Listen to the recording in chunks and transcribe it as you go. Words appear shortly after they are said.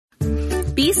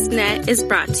BeastNet is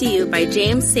brought to you by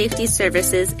James Safety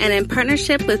Services and in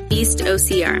partnership with Beast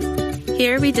OCR.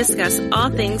 Here we discuss all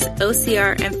things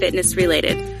OCR and fitness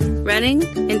related, running,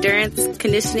 endurance,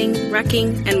 conditioning,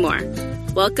 rucking, and more.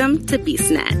 Welcome to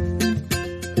BeastNet.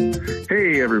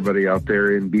 Hey everybody out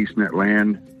there in BeastNet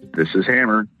land, this is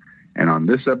Hammer, and on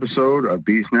this episode of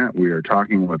BeastNet we are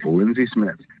talking with Lindsay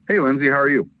Smith. Hey Lindsay, how are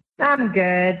you? I'm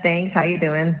good, thanks. How you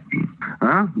doing?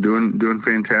 Doing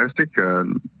fantastic.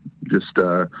 Just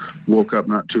woke up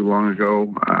not too long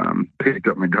ago, picked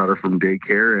up my daughter from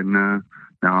daycare, and now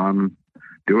I'm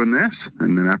doing this.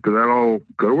 And then after that, I'll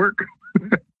go to work.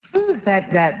 Ooh,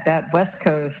 that West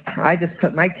Coast. I just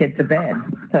put my kid to bed.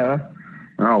 So.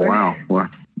 Oh wow! Well,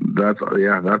 that's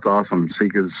awesome. See,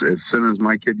 because as soon as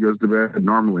my kid goes to bed,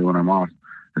 normally when I'm off,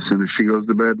 as soon as she goes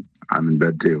to bed, I'm in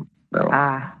bed too. So.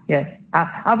 Yes.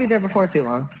 I'll be there before too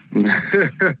long.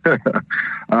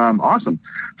 Awesome.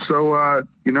 So,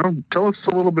 tell us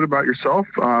a little bit about yourself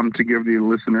to give the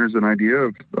listeners an idea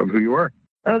of who you are.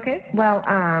 Okay. Well,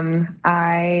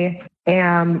 I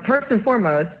am, first and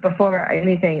foremost, before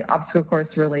anything obstacle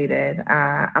course related,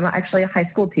 I'm actually a high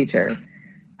school teacher.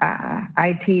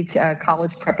 I teach a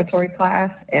college preparatory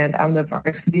class, and I'm the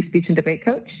varsity speech and debate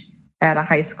coach at a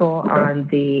high school on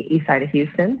the east side of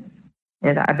Houston.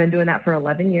 And I've been doing that for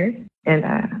 11 years.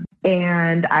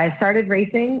 And I started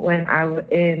racing when I was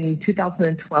in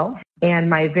 2012. And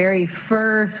my very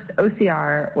first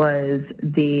OCR was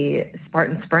the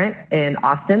Spartan Sprint in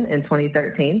Austin in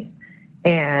 2013.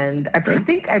 And I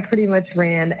think I pretty much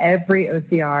ran every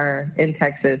OCR in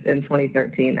Texas in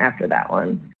 2013 after that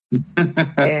one.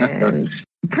 And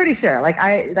pretty sure,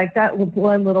 that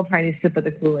one little tiny sip of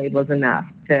the Kool-Aid was enough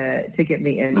to get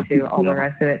me into all the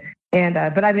rest of it. And,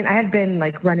 but I mean, I had been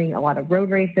running a lot of road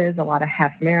races, a lot of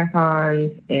half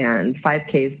marathons and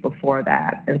 5Ks before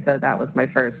that. And so that was my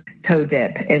first toe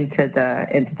dip into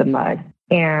the mud.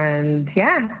 And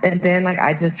and then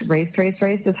I just raced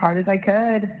as hard as I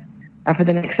could for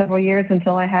the next several years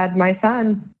until I had my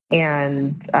son,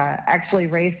 and actually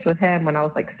raced with him when I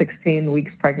was 16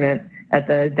 weeks pregnant at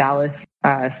the Dallas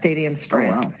Stadium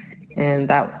Sprint. Oh, wow. And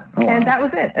that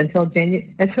was it until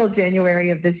January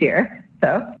of this year.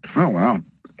 So. Oh wow!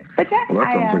 But well,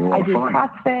 I do fun.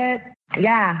 CrossFit.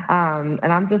 And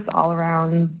I'm just all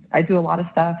around. I do a lot of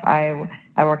stuff. I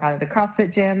work out at a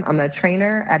CrossFit gym. I'm a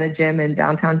trainer at a gym in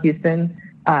downtown Houston.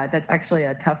 That's actually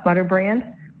a Tough Mudder brand.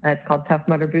 It's called Tough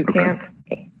Mudder Boot Camp.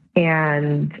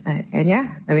 And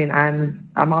I mean I'm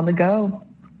on the go,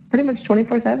 pretty much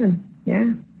 24/7.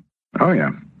 Yeah. Oh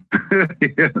yeah.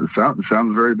 Yeah.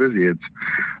 Sounds very busy.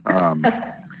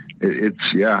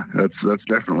 That's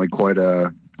definitely quite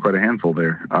a handful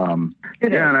there. And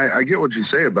I get what you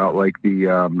say about the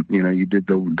you did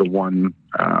the one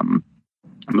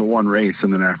race,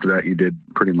 and then after that you did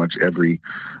pretty much every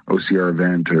OCR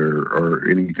event or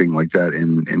anything like that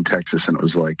in Texas, and it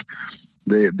was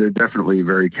they're definitely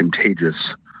very contagious.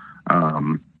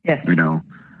 Yes.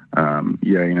 I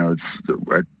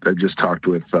just talked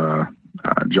with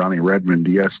Johnny Redmond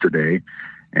yesterday.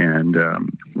 And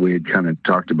we had kind of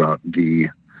talked about the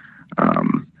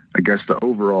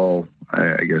overall,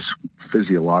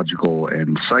 physiological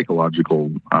and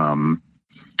psychological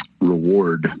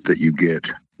reward that you get,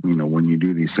 when you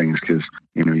do these things. Because,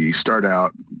 you start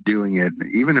out doing it,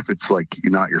 even if it's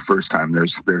not your first time,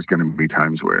 there's going to be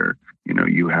times where,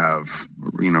 you have,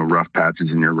 rough patches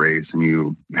in your race, and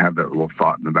you have that little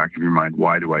thought in the back of your mind,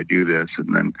 why do I do this?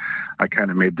 And then I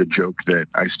kind of made the joke that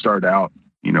I start out,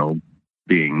 I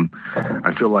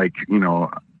feel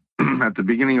at the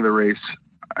beginning of the race,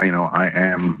 I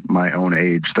am my own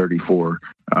age, 34.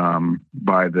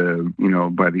 By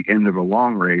the end of a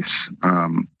long race,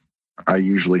 I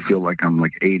usually feel like I'm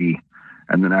 80.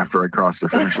 And then after I cross the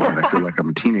finish line, I feel like I'm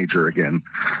a teenager again.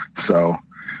 So,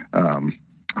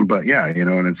 but yeah,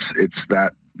 and it's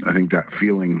that, I think that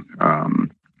feeling,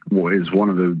 is one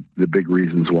of the big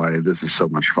reasons why this is so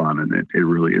much fun, and it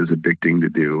really is addicting to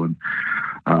do.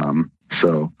 And,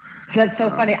 so that's so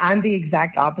funny. I'm the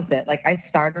exact opposite. I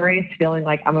start a race feeling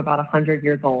like I'm about 100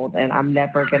 years old and I'm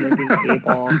never going to be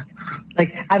able,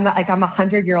 I'm a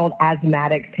 100-year-old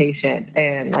asthmatic patient,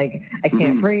 and I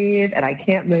can't breathe and I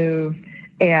can't move.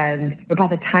 But by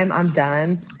the time I'm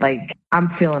done, I'm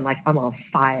feeling like I'm on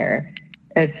fire.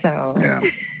 And so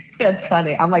it's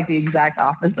funny. I'm the exact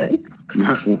opposite.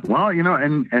 Well,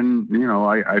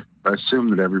 I assume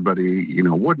that everybody,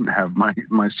 wouldn't have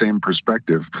my same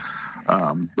perspective.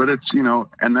 But it's,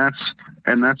 and that's,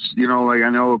 I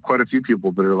know quite a few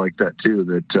people that are like that too,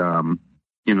 that,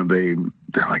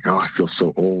 they're like, oh, I feel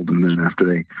so old. And then after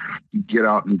they get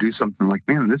out and do something, like,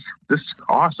 man, this is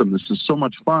awesome. This is so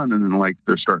much fun. And then like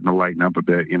they're starting to lighten up a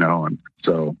bit, you know. And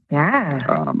so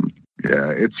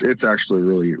it's actually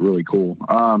really, really cool.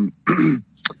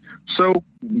 So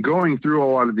going through a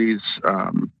lot of these,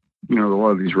 you know, a lot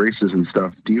of these races and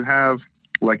stuff, do you have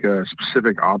like a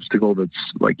specific obstacle that's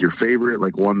like your favorite,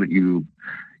 like one that you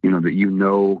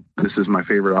know, this is my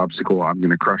favorite obstacle, I'm going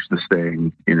to crush this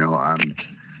thing, you know,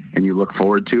 and you look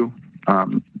forward to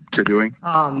doing?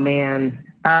 Oh man.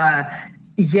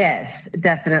 Yes,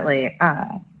 definitely.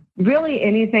 Really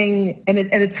anything. And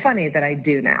it's funny that I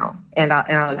do now, and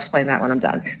I'll explain that when I'm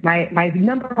done. My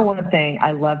number one thing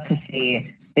I love to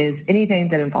see is anything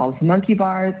that involves monkey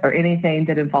bars or anything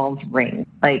that involves rings,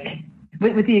 like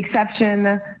with the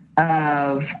exception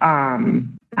of,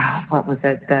 what was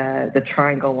it? The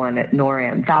triangle one at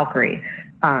NORAM, Valkyrie.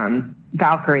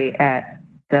 Valkyrie at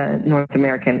the North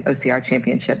American OCR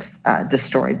Championships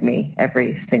destroyed me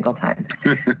every single time.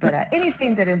 But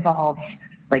anything that involves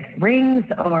like rings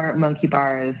or monkey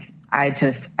bars, I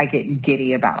get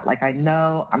giddy about. Like, I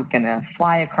know I'm gonna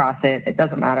fly across it. It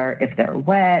doesn't matter if they're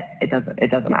wet. It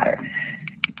doesn't matter.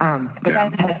 But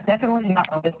that has definitely not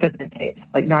always been the case.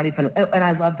 Like, not even. And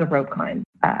I love the rope climb.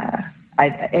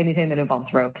 Anything that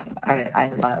involves ropes,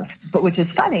 I love. But which is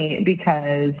funny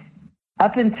because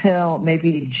up until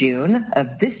maybe June of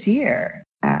this year,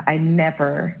 I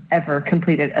never, ever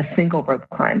completed a single rope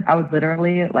climb. I would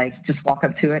literally like just walk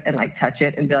up to it and like touch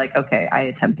it and be like, okay, I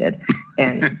attempted,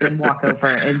 and then walk over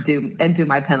and do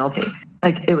my penalty.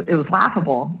 Like it was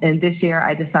laughable. And this year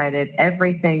I decided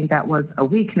everything that was a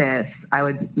weakness, I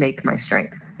would make my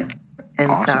strength.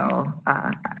 And awesome. So,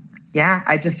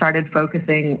 I just started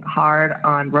focusing hard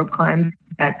on rope climbs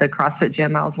at the CrossFit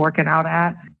gym I was working out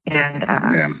at. And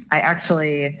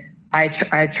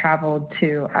I traveled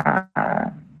to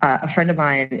a friend of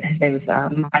mine. His name is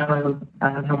Milo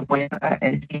Villanueva,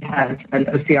 and he has an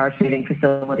OCR training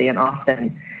facility in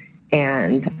Austin.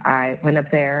 And I went up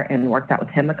there and worked out with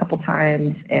him a couple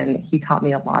times, and he taught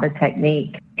me a lot of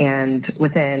technique. And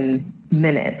within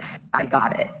minutes, I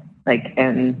got it.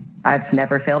 And I've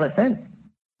never failed it since.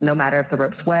 No matter if the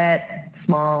rope's wet,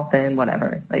 small, thin,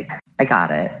 whatever. Like, I got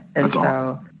it. And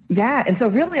and so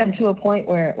really I'm to a point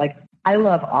where, like, I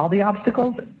love all the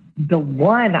obstacles. The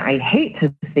one I hate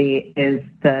to see is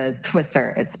the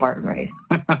twister at Spartan Race.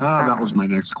 That was my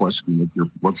next question.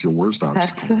 What's your worst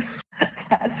obstacle?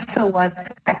 That's the one.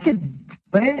 I could do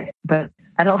it, but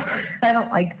I don't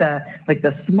like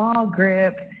the small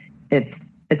grip. It's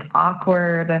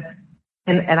awkward.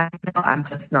 And I know I'm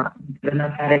just not good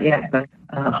enough at it yet, but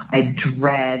I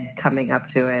dread coming up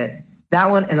to it. That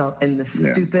one in the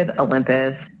stupid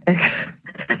Olympus.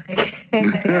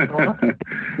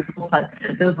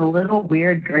 Those little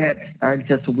weird grips are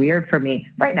just weird for me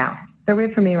right now. They're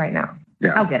weird for me right now.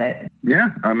 Yeah. I'll get it. Yeah.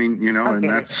 I mean, you know, and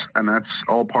that's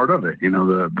all part of it, you know,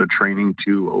 the training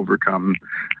to overcome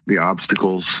the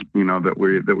obstacles, you know, that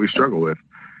we struggle with.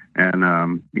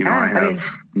 And, you know,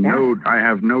 I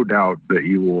have no doubt that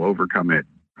you will overcome it.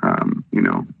 You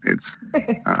know,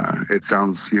 it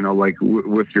sounds, you know, like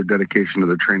with your dedication to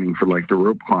the training for like the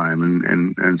rope climb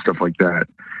and stuff like that,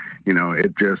 you know,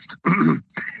 it just,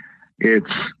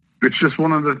 it's just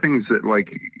one of the things that,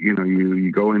 like, you know,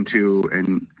 you go into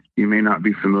and you may not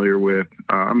be familiar with.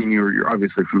 I mean, you're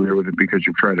obviously familiar with it because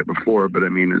you've tried it before, but I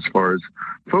mean, as far as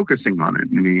focusing on it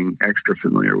and being extra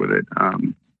familiar with it,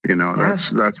 you know,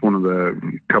 that's one of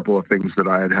the couple of things that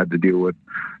I had to deal with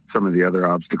some of the other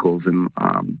obstacles in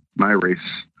my race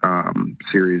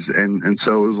series. And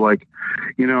so it was like,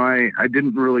 you know, I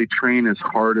didn't really train as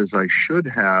hard as I should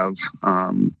have.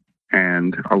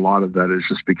 And a lot of that is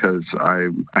just because I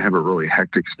have a really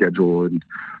hectic schedule, and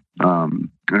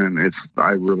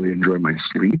I really enjoy my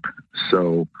sleep.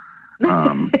 So,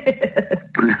 I've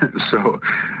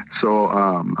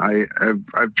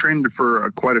trained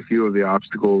for quite a few of the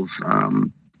obstacles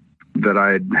that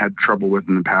I had trouble with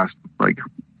in the past, like,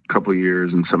 couple of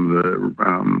years, and some of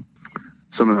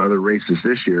the other races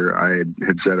this year. I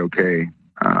had said, okay,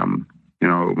 you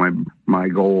know, my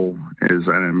goal is,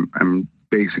 and I'm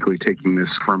basically taking this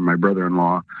from my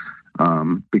brother-in-law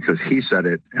because he said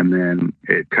it, and then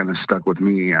it kind of stuck with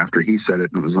me after he said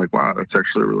it, and it was like, wow, that's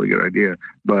actually a really good idea.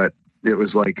 But it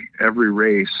was like every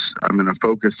race, I'm going to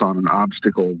focus on an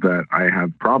obstacle that I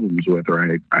have problems with, or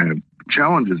I have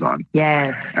challenges on.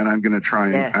 Yes. And I'm going to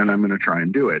try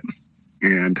and do it.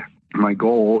 And my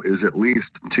goal is at least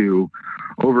to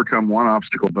overcome one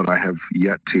obstacle that I have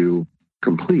yet to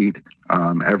complete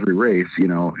every race, you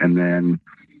know, and then,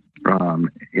 and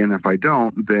if I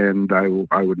don't, then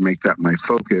I would make that my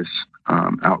focus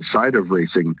outside of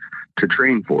racing to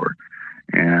train for.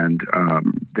 And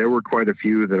there were quite a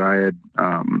few that I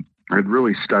had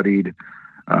really studied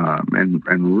and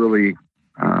really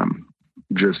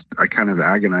I kind of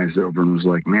agonized over and was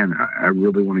like, man, I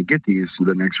really want to get these to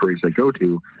the next race I go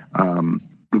to,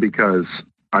 because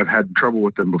I've had trouble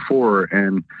with them before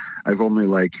and I've only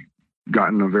like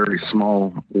gotten a very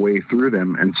small way through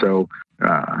them. And so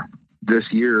this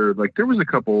year, like there was a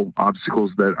couple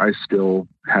obstacles that I still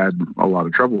had a lot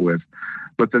of trouble with,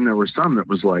 but then there were some that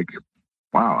was like,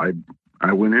 wow,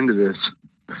 I went into this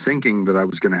thinking that I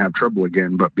was going to have trouble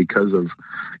again, but because of,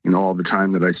 all the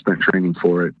time that I spent training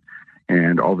for it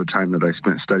and all the time that I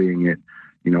spent studying it,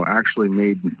 actually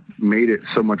made it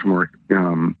so much more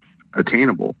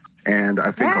attainable. And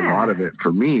I think a lot of it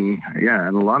for me,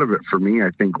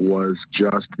 I think was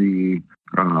just the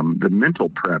mental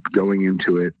prep going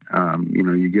into it.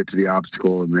 You get to the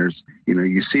obstacle and there's,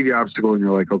 you see the obstacle and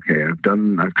you're like, okay,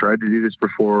 I've tried to do this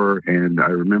before. And I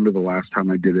remember the last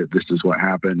time I did it, this is what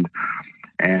happened.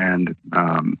 And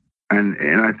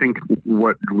I think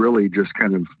what really just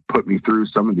kind of put me through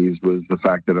some of these was the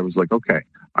fact that I was like, okay,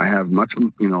 I have much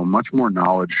more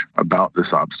knowledge about this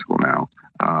obstacle now.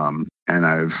 And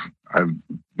I've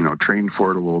trained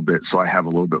for it a little bit, so I have a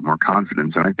little bit more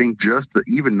confidence. And I think just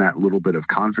even that little bit of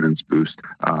confidence boost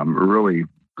really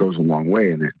goes a long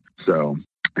way in it. So,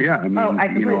 yeah, I mean,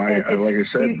 like I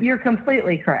said, you're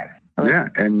completely correct. Yeah,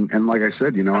 and like I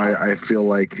said, I feel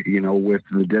like with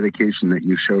the dedication that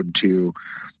you showed to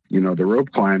the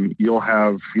rope climb, you'll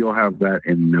have that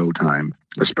in no time.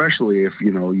 Especially if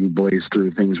you blaze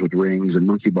through things with rings and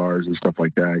monkey bars and stuff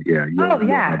like that. Yeah, you'll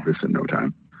have this in no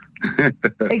time.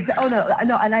 Oh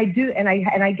no, and I do, and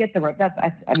I get the rope.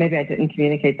 Maybe I didn't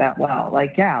communicate that well. I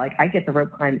get the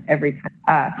rope climb every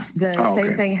time.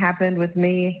 Same thing happened with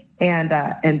me and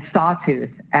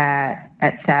Sawtooth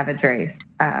at Savage Race.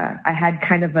 I had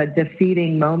kind of a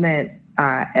defeating moment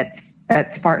at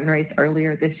Spartan Race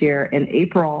earlier this year in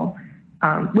April,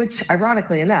 which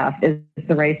ironically enough is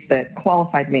the race that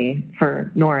qualified me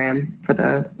for NORAM for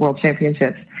the World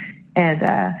Championships,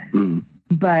 and.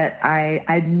 But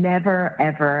I'd never,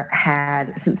 ever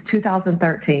had, since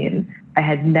 2013, I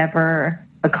had never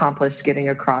accomplished getting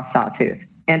across Sawtooth.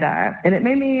 And it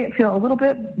made me feel a little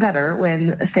bit better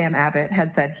when Sam Abbott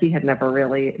had said he had never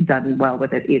really done well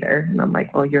with it either. And I'm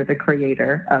like, well, you're the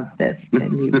creator of this.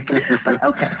 And but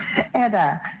okay. And,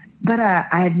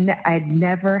 I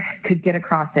never could get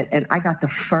across it. And I got the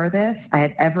furthest I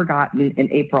had ever gotten in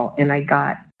April. And I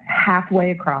got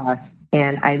halfway across.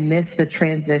 And I missed the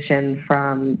transition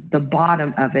from the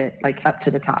bottom of it, like up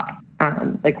to the top,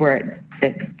 where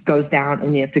it goes down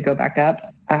and you have to go back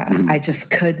up. I just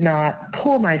could not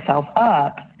pull myself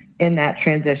up in that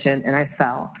transition, and I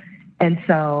fell. And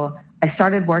so I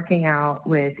started working out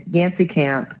with Yancey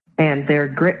Camp and their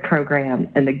grip program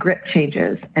and the grip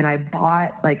changes. And I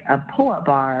bought like a pull-up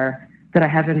bar that I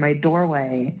have in my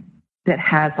doorway that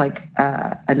has like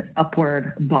an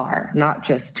upward bar, not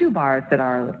just two bars that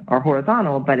are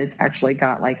horizontal, but it's actually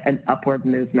got like an upward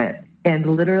movement.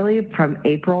 And literally from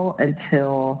April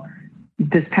until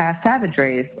this past Savage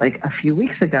Race, like a few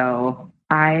weeks ago,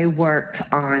 I worked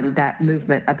on that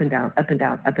movement up and down, up and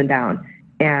down, up and down.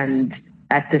 And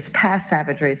at this past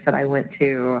Savage Race that I went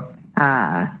to,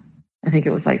 I think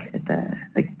it was like at the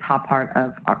top part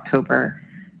of October,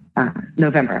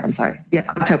 November, I'm sorry. Yeah,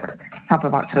 October, top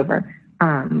of October.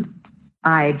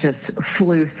 I just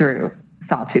flew through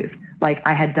Sawtooth. Like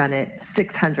I had done it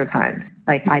 600 times.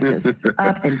 Like I just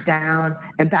up and down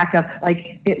and back up.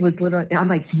 Like it was literally, I'm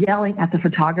like yelling at the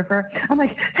photographer. I'm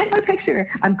like, take my picture.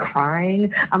 I'm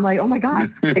crying. I'm like, oh my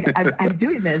God, like, I'm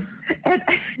doing this. And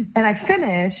I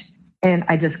finished and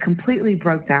I just completely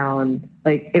broke down.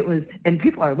 Like it was, and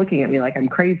people are looking at me like I'm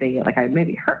crazy. Like I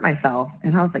maybe hurt myself.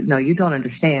 And I was like, no, you don't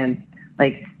understand.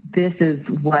 Like this is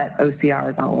what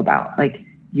OCR is all about. Like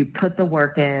you put the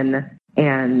work in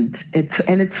and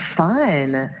it's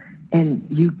fun. And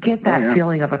you get that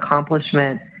feeling of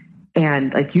accomplishment,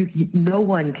 and like no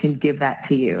one can give that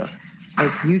to you.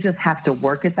 Like you just have to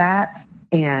work at that,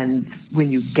 and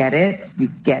when you get it,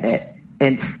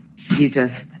 and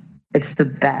it's the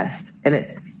best, and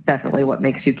it's definitely what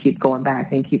makes you keep going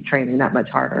back and keep training that much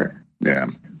harder. Yeah,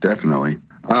 definitely.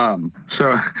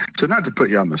 So not to put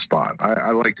you on the spot,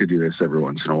 I like to do this every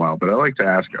once in a while, but I like to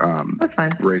ask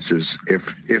racers if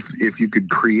you could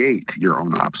create your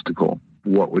own obstacle.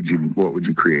 What would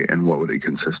you create, and what would it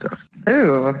consist of?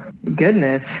 Oh,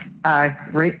 goodness.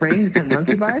 Rings and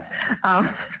monkey bars.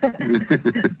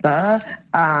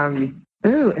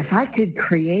 If I could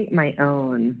create my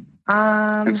own.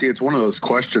 And see, it's one of those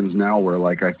questions now where,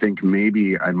 like, I think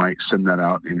maybe I might send that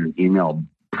out in an email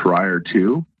prior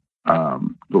to,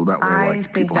 So that way,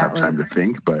 like, people have time to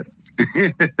think, but.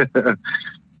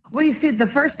 Well, you see, the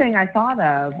first thing I thought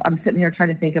of, I'm sitting here trying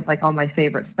to think of like all my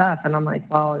favorite stuff. And I'm like,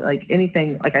 well, like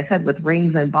anything, like I said, with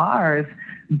rings and bars.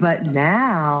 But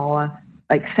now,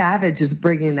 like Savage is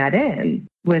bringing that in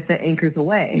with the Anchors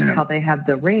Away, how they have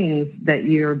the rings that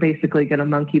you're basically going to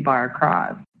monkey bar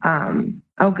across.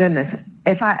 Oh, goodness.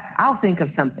 I'll think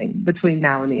of something between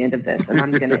now and the end of this, and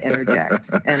I'm going to interject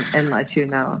and let you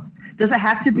know. Does it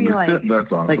have to be like,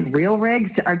 awesome. Like real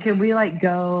rigs, or can we like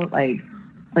go like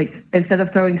instead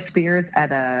of throwing spears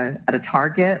at a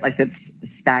target, like it's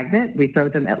stagnant, we throw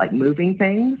them at like moving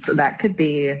things? So that could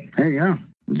be. Hey, yeah.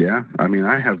 I mean,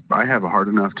 I have a hard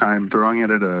enough time throwing it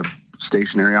at a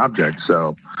stationary object.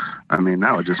 So, I mean,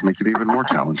 that would just make it even more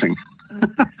challenging.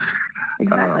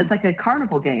 Exactly. It's like a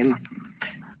carnival game.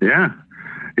 Yeah,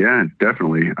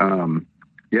 definitely.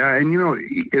 Yeah, and, you know,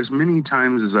 as many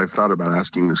times as I've thought about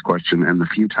asking this question, and the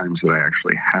few times that I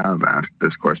actually have asked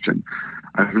this question,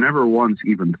 I've never once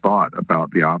even thought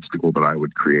about the obstacle that I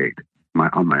would create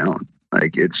on my own.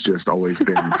 Like, it's just always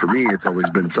been, for me, it's always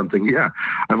been something,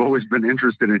 I've always been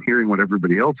interested in hearing what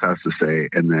everybody else has to say,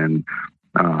 and then,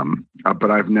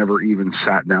 but I've never even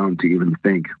sat down to even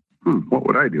think, what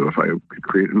would I do if I could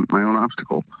create my own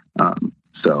obstacle?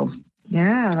 So,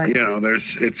 yeah, like, you know,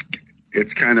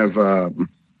 it's kind of,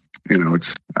 you know,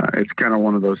 it's kind of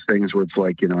one of those things where it's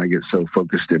like, you know, I get so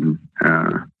focused in,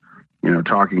 you know,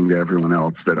 talking to everyone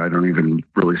else that I don't even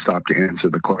really stop to answer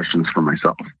the questions for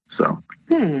myself. So,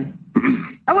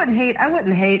 I wouldn't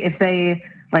hate if they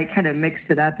like kind of mixed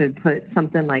it up and put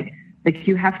something like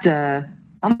you have to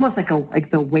almost like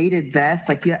the weighted vest,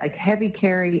 like heavy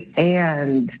carry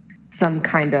and some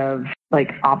kind of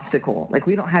like obstacle. Like,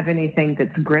 we don't have anything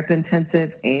that's grip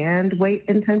intensive and weight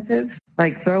intensive.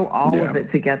 Like, throw all of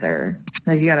it together.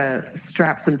 Like, you got to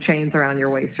strap some chains around your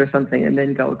waist or something and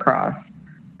then go across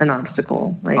an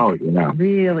obstacle. Like,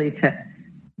 really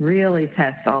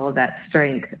test all of that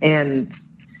strength and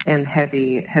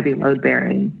heavy load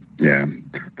bearing. Yeah,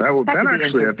 that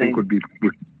actually I think would be.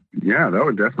 Yeah, that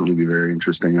would definitely be very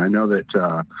interesting. I know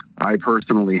that I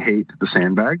personally hate the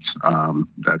sandbags.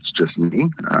 That's just me.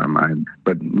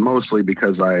 But mostly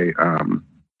because I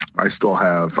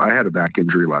had a back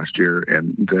injury last year,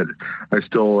 and that I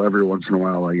still, every once in a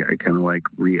while, I kind of like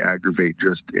re-aggravate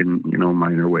just in, you know,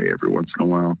 minor way every once in a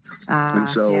while.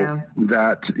 And so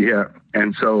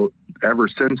and so ever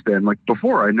since then, like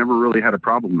before, I never really had a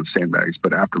problem with sandbags,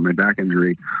 but after my back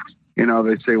injury, you know,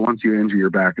 they say once you injure your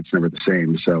back, it's never the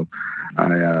same. So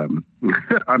I'm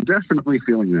definitely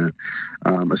feeling that,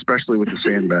 especially with the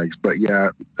sandbags. But yeah,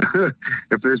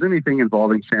 if there's anything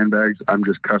involving sandbags, I'm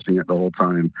just cussing it the whole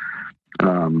time.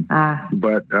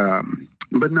 But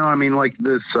no, I mean, like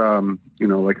this, you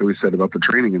know, like we said about the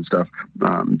training and stuff,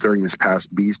 during this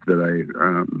past beast that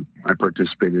I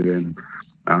participated in,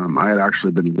 I had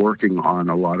actually been working on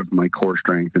a lot of my core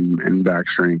strength and back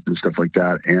strength and stuff like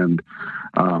that. And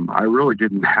I really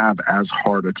didn't have as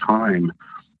hard a time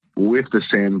with the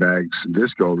sandbags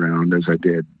this go around as I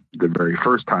did the very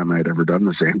first time I had ever done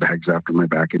the sandbags after my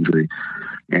back injury.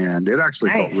 And it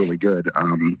actually felt really good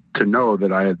to know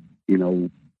that I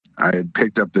had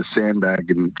picked up this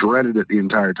sandbag and dreaded it the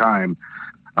entire time.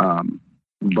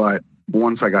 But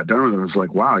once I got done with it, I was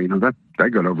like, wow, you know, that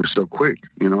got over so quick.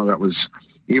 You know, that was,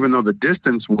 even though the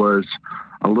distance was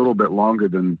a little bit longer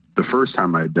than the first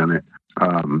time I had done it,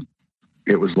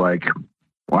 it was like,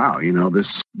 wow, you know, this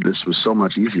was so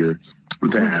much easier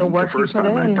than the first time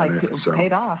I had done it. So,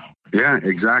 paid off. Yeah,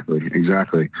 exactly.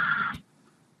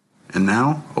 And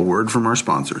now, a word from our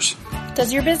sponsors.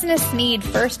 Does your business need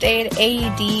first aid,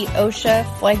 AED,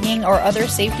 OSHA, flagging, or other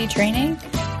safety training?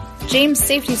 James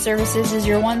Safety Services is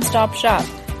your one-stop shop.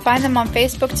 Find them on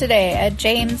Facebook today at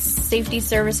James Safety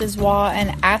Services WA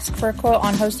and ask for a quote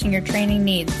on hosting your training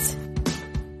needs.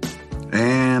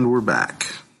 And we're back.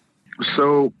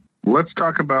 So let's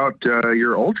talk about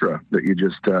your ultra that you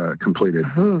just completed.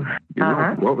 Ooh, you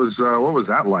know, what was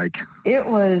that like? It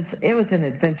was an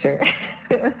adventure.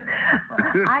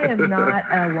 I am not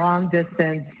a long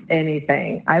distance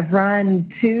anything. I've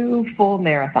run 2 full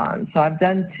marathons. So I've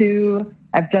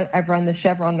run the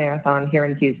Chevron Marathon here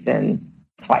in Houston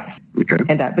twice. Okay.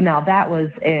 And but now that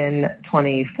was in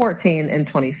 2014 and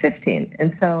 2015.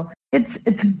 And so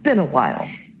it's been a while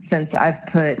since I've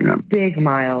put big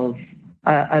miles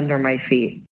under my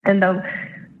feet. And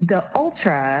the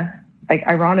ultra, like,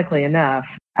 ironically enough,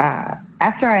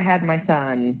 after I had my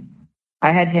son,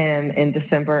 I had him in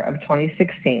December of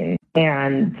 2016,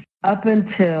 and up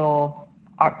until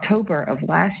October of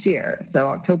last year, so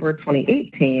October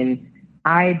 2018,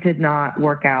 I did not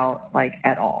work out like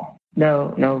at all.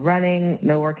 no running,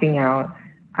 no working out.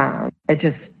 I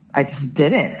just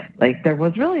didn't. Like, there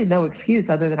was really no excuse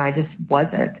other than I just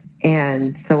wasn't.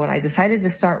 And so when I decided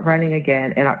to start running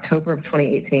again in October of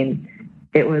 2018,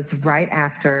 it was right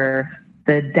after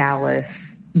the Dallas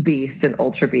Beast and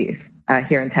Ultra Beast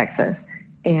here in Texas.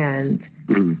 And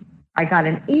I got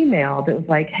an email that was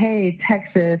like, hey,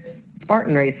 Texas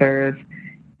Spartan Racers,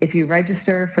 if you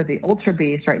register for the Ultra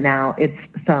Beast right now, it's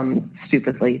some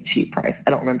stupidly cheap price.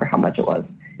 I don't remember how much it was.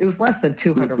 It was less than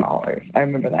 $200. I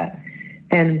remember that.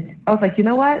 And I was like, you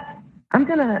know what? I'm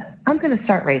gonna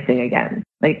start racing again.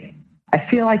 Like, I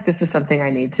feel like this is something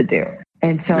I need to do.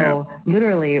 And so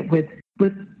literally with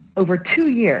over 2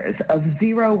 years of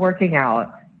zero working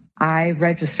out, I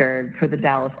registered for the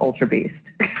Dallas Ultra Beast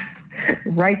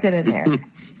right then and there.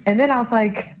 And then I was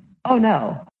like, oh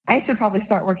no, I should probably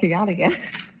start working out again.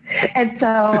 And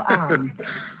so,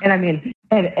 and I mean,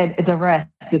 and the rest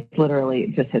is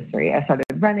literally just history. I started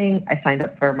running. I signed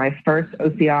up for my first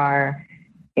OCR,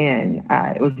 and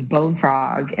it was Bone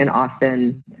Frog in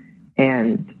Austin.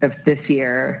 And of this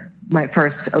year, my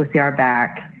first OCR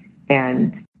back,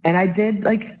 and I did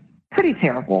like pretty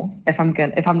terrible. If I'm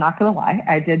not gonna lie,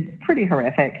 I did pretty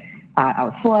horrific. I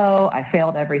was slow. I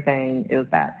failed everything. It was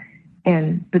bad.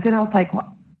 But then I was like,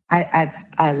 well,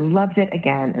 I loved it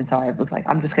again. And so I was like,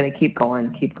 I'm just going to keep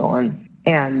going.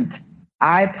 And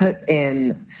I put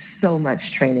in so much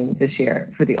training this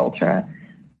year for the Ultra.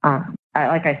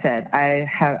 Like I said, I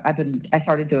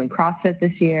started doing CrossFit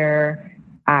this year.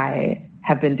 I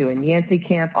have been doing Yancey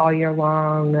camp all year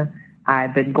long.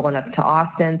 I've been going up to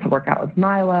Austin to work out with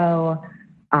Milo,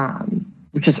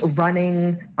 which is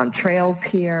running on trails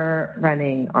here,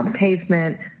 running on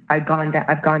pavement. I've gone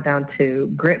down to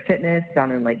Grit Fitness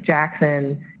down in Lake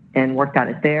Jackson and worked out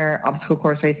at their obstacle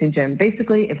course racing gym.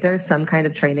 Basically, if there's some kind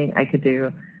of training I could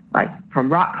do, like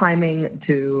from rock climbing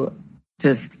to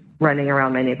just running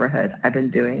around my neighborhood, I've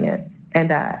been doing it.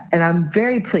 And I'm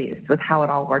very pleased with how it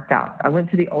all worked out. I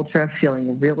went to the Ultra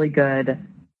feeling really good.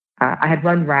 I had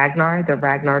run Ragnar, the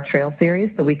Ragnar Trail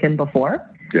Series, the weekend before.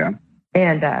 Yeah.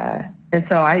 And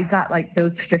so I got like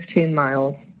those 15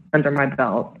 miles under my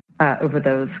belt over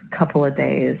those couple of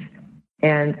days.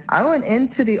 And I went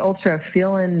into the Ultra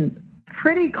feeling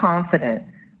pretty confident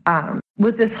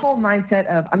with this whole mindset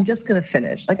of I'm just going to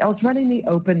finish. Like, I was running the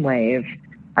open wave.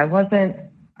 I wasn't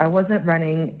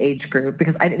running age group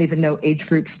because I didn't even know age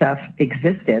group stuff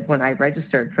existed when I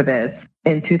registered for this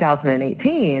in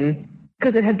 2018.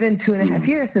 Because it had been 2.5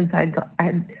 years since I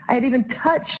had even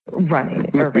touched running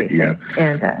or racing. Yeah.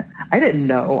 And I didn't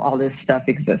know all this stuff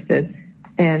existed.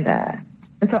 And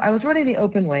so I was running the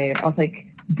open wave. I was like,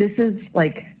 this is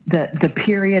like the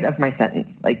period of my sentence.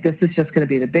 Like, this is just going to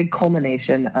be the big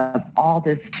culmination of all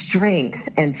this strength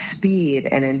and speed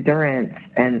and endurance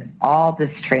and all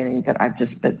this training that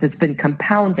that's been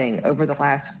compounding over the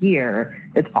last year.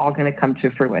 It's all going to come to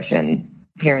fruition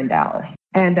here in Dallas.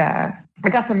 And I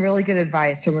got some really good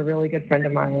advice from a really good friend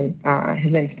of mine.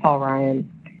 His name's Paul Ryan.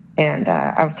 And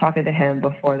I was talking to him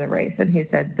before the race, and he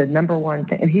said the number one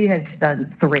thing, and he has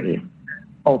done 3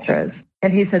 ultras.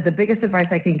 And he said, the biggest advice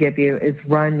I can give you is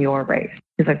run your race.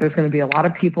 He's like, there's going to be a lot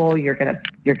of people you're going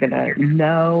to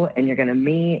know and you're going to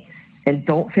meet, and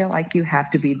don't feel like you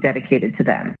have to be dedicated to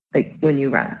them. Like, when you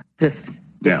run, just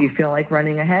if you feel like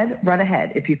running ahead, run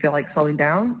ahead. If you feel like slowing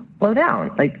down, slow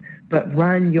down. Like, but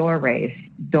run your race.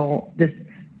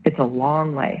 It's a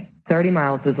long way. 30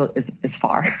 miles is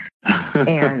far.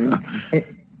 and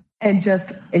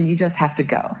you just have to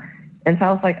go. And so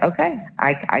I was like, okay,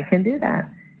 I can do that.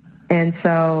 And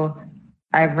so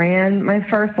I ran my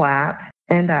first lap,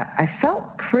 and I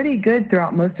felt pretty good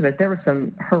throughout most of it. There were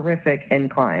some horrific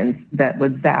inclines that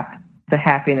would zap the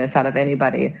happiness out of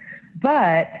anybody.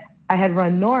 But I had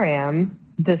run NORAM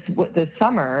this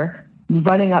summer,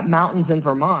 running up mountains in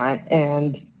Vermont,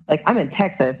 and like, I'm in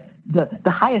Texas. The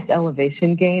highest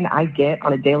elevation gain I get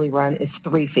on a daily run is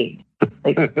 3 feet.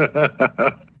 Like,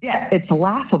 yeah, it's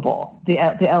laughable, the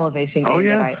elevation gain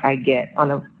that I get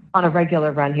on a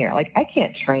regular run here. Like, I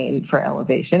can't train for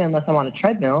elevation unless I'm on a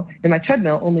treadmill, and my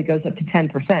treadmill only goes up to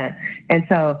 10%. And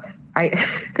so it's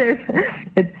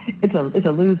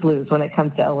a lose-lose when it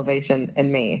comes to elevation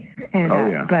and me.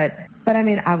 And but I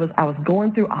mean, I was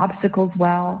going through obstacles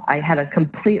well. I had a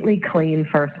completely clean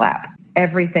first lap.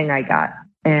 Everything I got.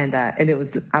 And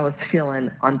I was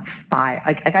feeling on fire.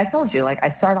 Like I told you, like,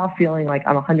 I start off feeling like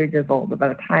I'm 100 years old, but by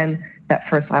the time that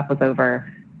first lap was over,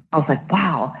 I was like,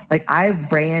 wow, like, I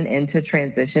ran into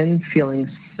transition feeling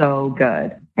so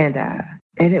good. And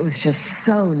it was just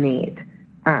so neat.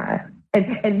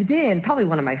 And then probably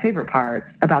one of my favorite parts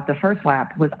about the first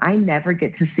lap was I never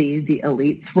get to see the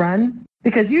elites run.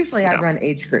 because usually I run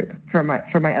age group for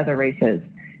my other races.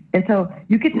 And so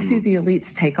you get to see the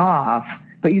elites take off,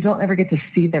 but you don't ever get to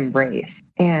see them race.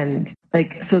 And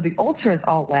so the ultras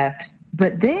all left,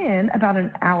 but then about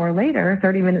an hour later,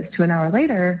 30 minutes to an hour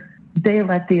later, they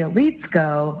let the elites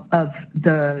go of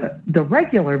the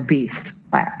regular beast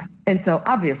lap. And so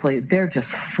obviously they're just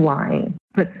flying,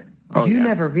 but you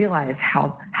never realize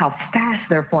how fast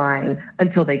they're flying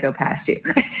until they go past you.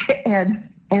 and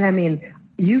I mean,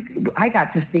 I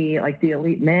got to see the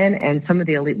elite men and some of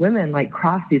the elite women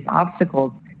cross these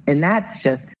obstacles. And that's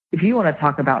just, if you want to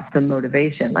talk about some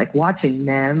motivation, watching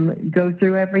them go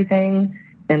through everything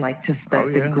and just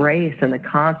the grace and the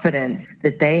confidence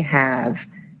that they have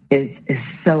is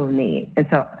so neat. And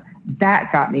so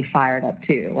that got me fired up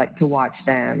too, to watch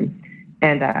them.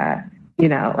 And,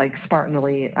 Spartan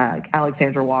Elite,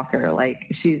 Alexandra Walker,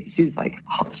 she's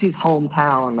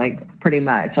hometown, pretty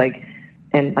much,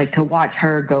 and to watch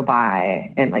her go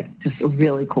by and just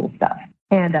really cool stuff.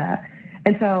 And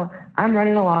so I'm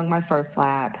running along my first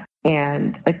lap,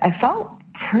 and I felt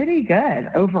pretty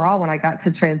good overall when I got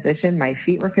to transition. My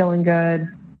feet were feeling good.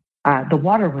 The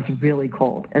water was really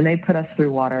cold, and they put us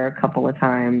through water a couple of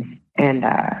times, and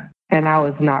I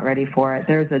was not ready for it.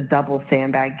 There's a double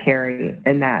sandbag carry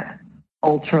in that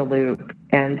ultra loop,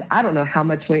 and I don't know how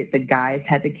much weight the guys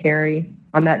had to carry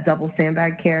on that double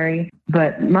sandbag carry,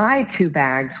 but my two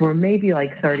bags were maybe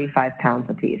 35 pounds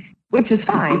apiece, which is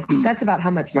fine. That's about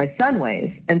how much my son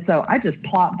weighs. And so I just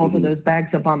plopped both of those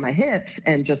bags up on my hips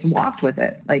and just walked with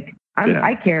it.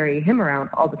 I carry him around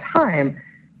all the time,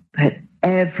 but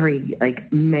every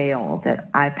male that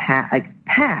I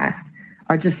passed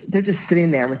they're just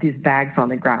sitting there with these bags on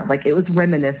the ground. It was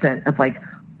reminiscent of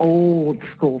old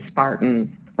school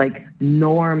Spartan,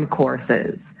 norm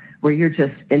courses where you're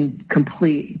just in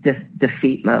complete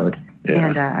defeat mode.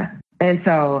 Yeah. And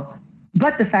so,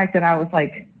 but the fact that I was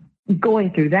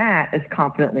going through that as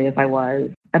confidently as I was,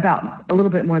 about a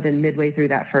little bit more than midway through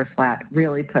that first lap,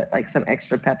 really put some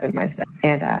extra pep in my step.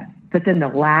 And but then the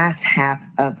last half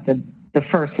of the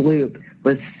first loop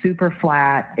was super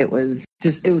flat. It was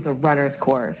a runner's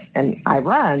course, and I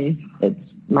run. It's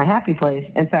my happy place.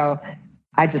 And so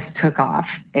I just took off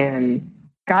and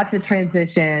got to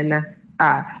transition.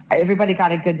 Everybody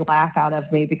got a good laugh out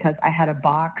of me because I had a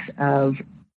box of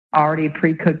already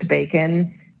pre-cooked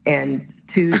bacon and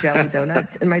 2 jelly donuts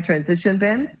in my transition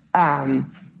bin,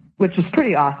 which was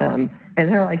pretty awesome. And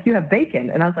they're like, "You have bacon?"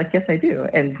 And I was like, "Yes, I do.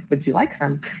 And would you like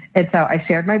some?" And so I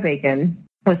shared my bacon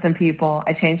with some people.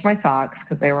 I changed my socks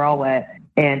because they were all wet,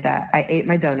 and I ate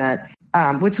my donuts,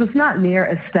 which was not near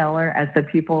as stellar as the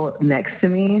people next to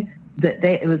me.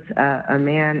 It was a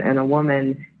man and a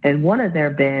woman, and one of their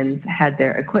bins had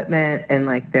their equipment and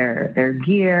their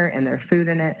gear and their food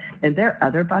in it, and their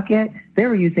other bucket they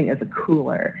were using as a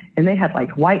cooler, and they had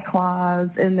White Claws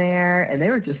in there, and they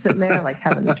were just sitting there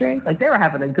having a drink, they were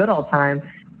having a good old time.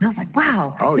 And I was like,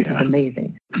 wow, this is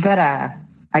amazing. But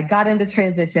I got into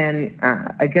transition.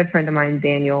 A good friend of mine,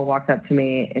 Daniel, walked up to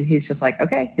me, and he's just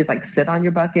okay. He's sit on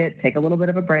your bucket, take a little bit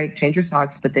of a break, change your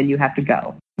socks, but then you have to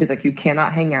go. He's you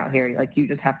cannot hang out here. You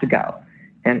just have to go.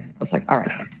 And I was all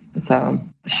right. So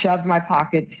shoved my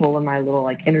pockets full of my little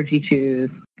energy chews,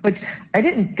 which I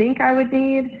didn't think I would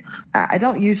need. I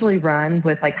don't usually run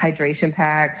with hydration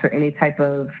packs or any type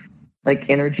of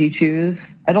energy chews.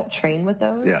 I don't train with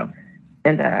those. Yeah.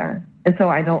 And so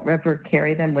I don't ever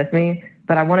carry them with me.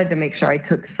 But I wanted to make sure I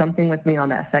took something with me on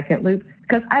that second loop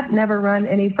because I've never run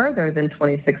any further than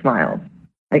 26 miles.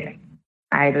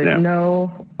 I didn't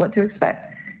know what to expect.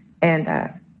 And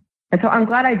so I'm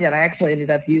glad I did. I actually ended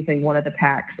up using one of the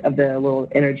packs of the little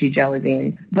energy jelly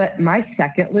beans. But my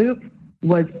second loop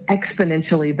was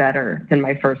exponentially better than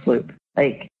my first loop.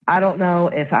 I don't know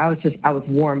if I was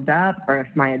warmed up or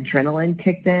if my adrenaline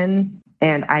kicked in.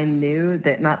 And I knew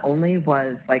that not only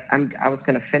was I was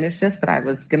going to finish this, but I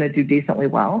was going to do decently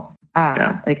well.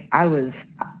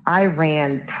 I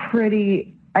ran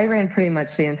pretty much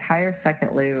the entire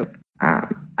second loop.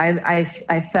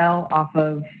 I fell off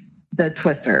of the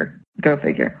twister, go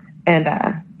figure, and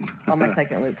on my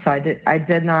second loop. So I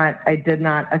did not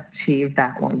achieve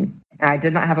that one. I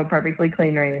did not have a perfectly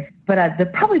clean race. But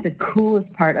probably the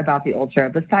coolest part about the ultra,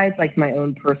 besides my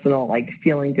own personal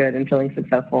feeling good and feeling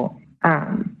successful.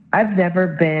 I've never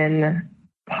been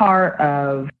part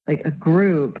of a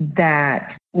group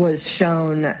that was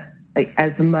shown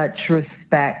as much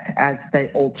respect as the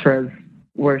ultras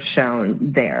were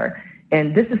shown there.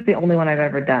 And this is the only one I've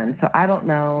ever done. So I don't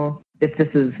know if this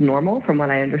is normal. From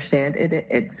what I understand,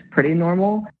 it's pretty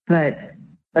normal. But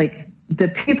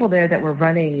the people there that were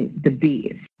running the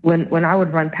bees, when I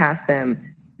would run past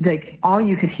them, like all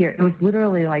you could hear, it was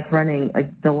literally like running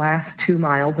like the last 2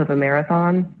 miles of a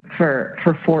marathon for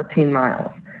 14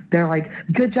 miles. They're like,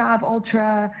 good job,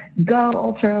 Ultra, go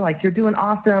Ultra, like you're doing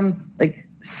awesome, like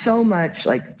so much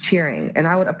like cheering. And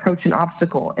I would approach an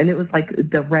obstacle and it was like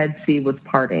the Red Sea was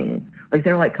parting. Like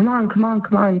they're like, come on,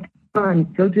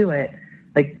 go do it.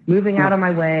 Like moving out of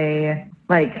my way,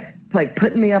 like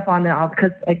putting me up on the,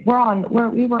 because like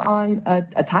we were on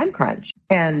a time crunch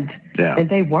and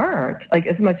they weren't like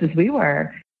as much as we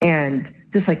were. And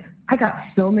just like, I got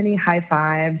so many high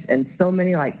fives and so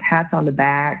many like pats on the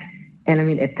back. And I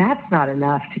mean, if that's not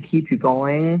enough to keep you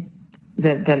going,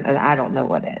 then I don't know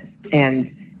what is.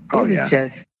 And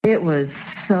it was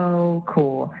so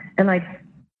cool. And like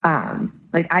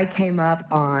I came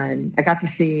up on, I got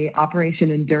to see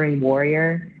Operation Enduring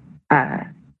Warrior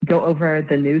go over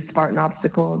the new Spartan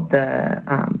obstacle,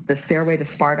 the Stairway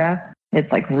to Sparta.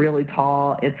 It's like really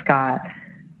tall. It's got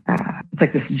it's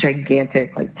like this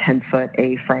gigantic like 10-foot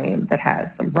A-frame that has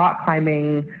some rock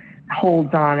climbing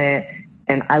holds on it.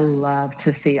 And I love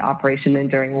to see Operation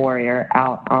Enduring Warrior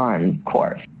out on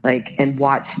course, like, and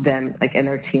watch them, like, in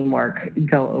their teamwork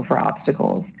go over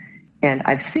obstacles. And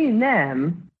I've seen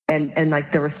them and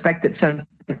like the respect that shows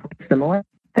similar,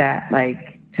 that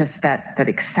like just that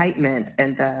excitement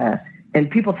and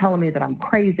people telling me that I'm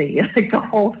crazy, like the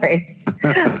whole race,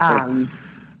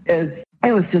 it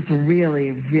was just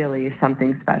really, really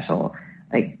something special.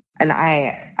 Like, and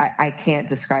I can't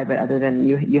describe it other than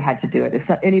you had to do it. If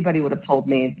anybody would have told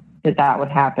me that would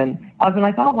happen, I would be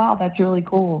like, oh, wow, that's really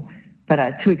cool. But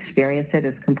to experience it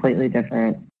is completely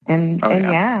different. And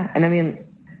and I mean,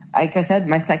 like I said,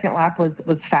 my second lap was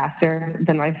faster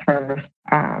than my first.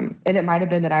 And it might have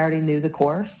been that I already knew the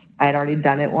course. I had already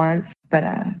done it once. But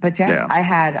I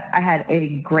had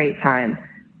a great time.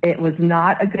 It was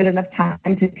not a good enough time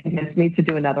to convince me to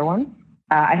do another one.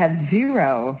 I had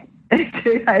zero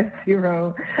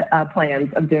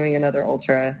plans of doing another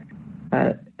ultra.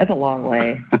 That's a long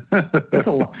way. It's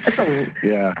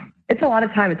a lot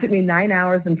of time. It took me 9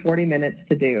 hours and 40 minutes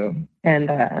to do, and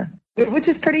which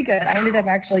is pretty good. I ended up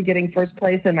actually getting first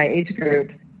place in my age group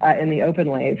in the open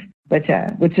wave, which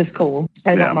is cool.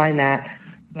 I don't mind that,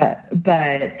 but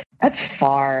that's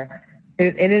far.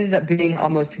 It ended up being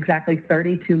almost exactly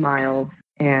 32 miles,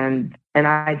 and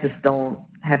I just don't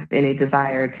have any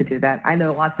desire to do that. I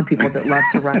know lots of people that love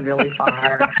to run really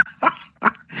far.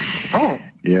 I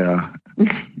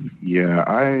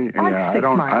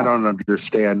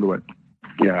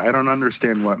don't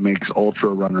understand what makes ultra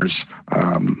runners,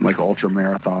 like ultra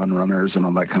marathon runners and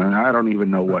all that kind of. I don't even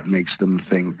know what makes them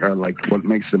think, or like what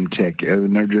makes them tick.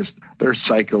 And they're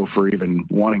psycho for even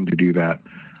wanting to do that.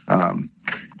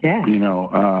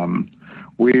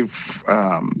 We've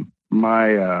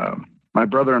my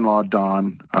brother-in-law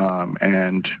Don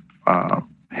and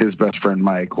his best friend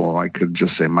Mike. Well, I could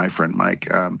just say my friend Mike.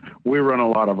 We run a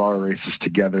lot of our races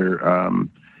together,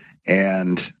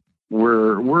 and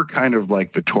we're kind of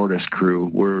like the tortoise crew.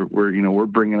 We're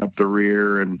bringing up the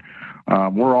rear, and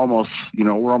we're almost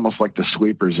like the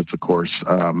sweepers of the course.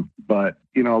 But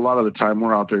a lot of the time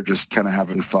we're out there just kind of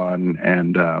having fun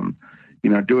and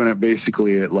doing it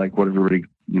basically at like what everybody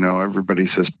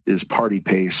says is party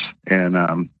pace.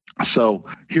 And so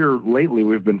here lately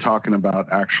we've been talking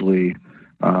about actually,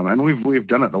 and we've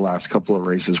done it the last couple of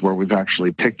races where we've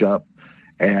actually picked up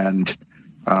and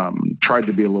tried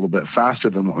to be a little bit faster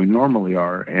than what we normally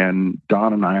are. And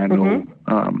Don and I know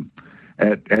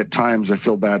at times I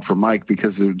feel bad for Mike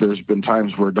because there's been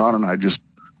times where Don and I just,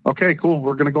 okay, cool,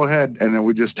 we're going to go ahead, and then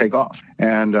we just take off.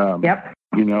 And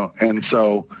and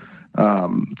so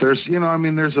there's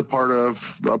there's a part of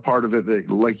it that,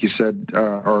 like you said,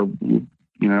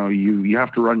 you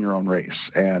have to run your own race.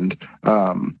 And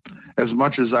as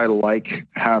much as I like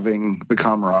having the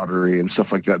camaraderie and stuff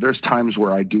like that, there's times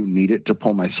where I do need it to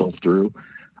pull myself through.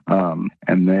 And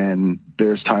then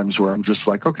there's times where I'm just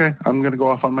like, okay, I'm going to go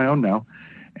off on my own now.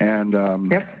 And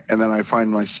and then I find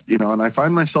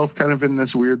myself kind of in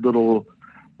this weird little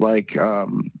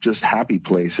just happy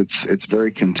place. It's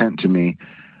very content to me.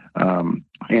 I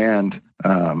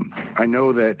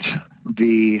know that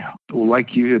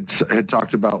like you had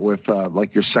talked about with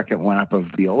like your second lap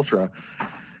of the ultra,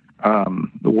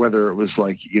 whether it was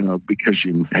because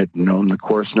you had known the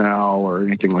course now or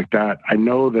anything like that. I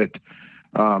know that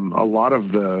a lot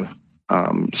of the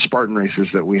Spartan races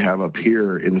that we have up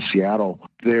here in Seattle,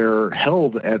 they're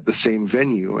held at the same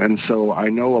venue. And so I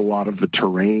know a lot of the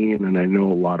terrain and I know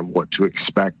a lot of what to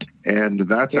expect. And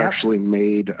that's actually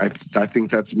I think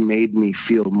that's made me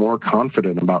feel more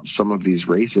confident about some of these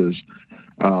races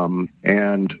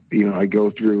And, I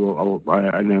go through,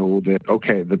 I know that,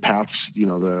 okay, the paths,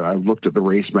 I've looked at the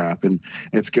race map and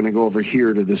it's going to go over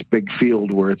here to this big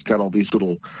field where it's got all these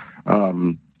little,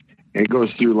 it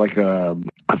goes through like a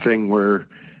thing where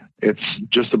it's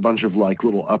just a bunch of like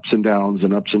little ups and downs.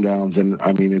 And I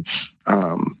mean,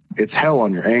 it's hell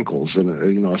on your ankles.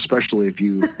 And, especially if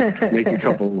you make a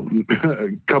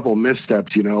couple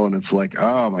missteps, and it's like,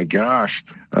 oh my gosh.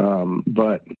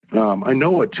 But I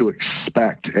know what to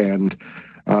expect. And,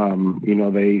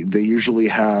 they usually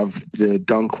have the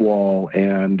dunk wall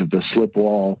and the slip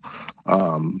wall,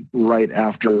 right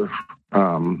after,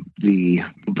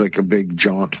 like a big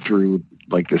jaunt through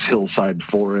like this hillside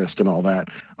forest and all that.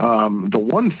 The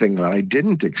one thing that I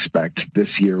didn't expect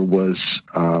this year was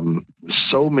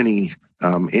so many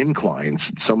inclines,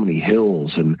 so many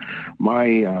hills, and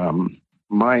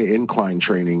my incline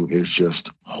training is just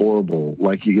horrible.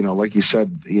 Like you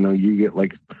said, you get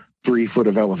like 3 foot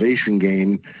of elevation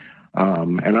gain.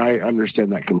 And I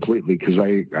understand that completely because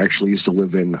I actually used to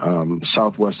live in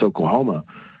Southwest Oklahoma.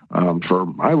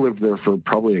 I lived there for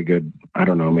probably a good, I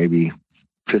don't know, maybe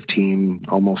 15,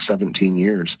 almost 17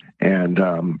 years. And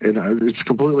it's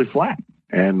completely flat.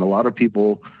 And a lot of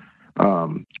people,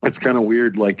 it's kind of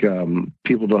weird. Like,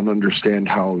 people don't understand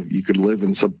how you could live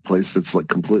in some place that's like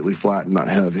completely flat and not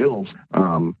have hills.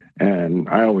 And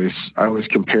I always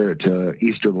compare it to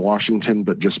Eastern Washington,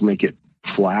 but just make it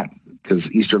flat, because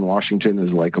Eastern Washington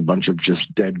is like a bunch of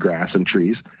just dead grass and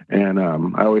trees. And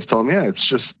I always tell them, yeah, it's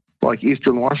just like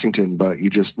Eastern Washington, but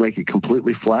you just make it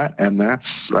completely flat, and that's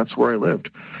where I lived.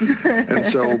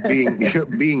 And so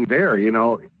being there,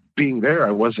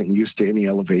 I wasn't used to any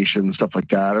elevation, stuff like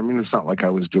that. I mean, it's not like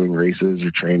I was doing races or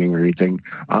training or anything.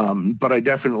 But I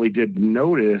definitely did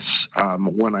notice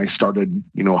when I started,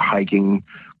 hiking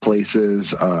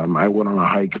places. I went on a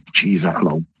hike, I don't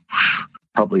know,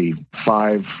 probably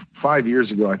five years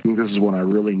ago. I think this is when I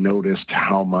really noticed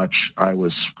how much I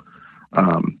was,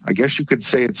 I guess you could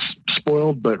say it's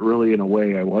spoiled, but really in a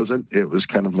way I wasn't. It was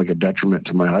kind of like a detriment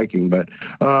to my hiking, but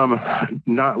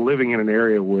not living in an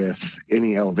area with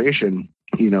any elevation,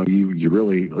 you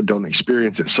really don't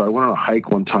experience it. So I went on a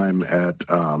hike one time at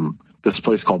this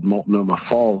place called Multnomah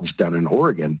Falls down in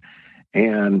Oregon.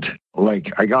 And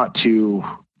like I got to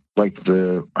like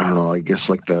the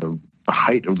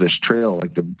height of this trail,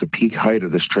 like the peak height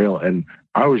of this trail. And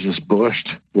I was just bushed.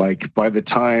 Like by the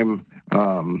time,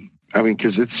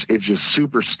 because it's just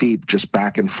super steep, just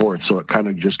back and forth. So it kind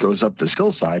of just goes up this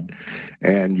hillside,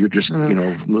 and you're just,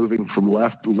 moving from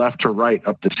left to right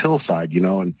up this hillside,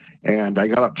 and I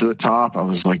got up to the top. I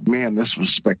was like, man, this was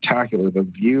spectacular. The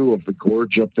view of the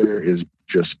gorge up there is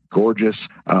just gorgeous.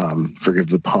 Forgive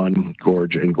the pun,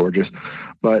 gorge and gorgeous,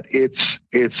 but it's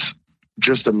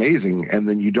just amazing. And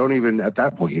then at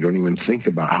that point, you don't even think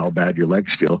about how bad your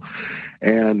legs feel.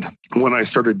 And when I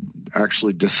started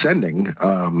actually descending,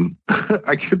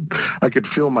 I could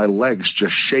feel my legs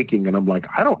just shaking. And I'm like,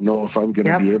 I don't know if I'm going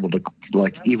to be able to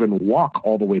like even walk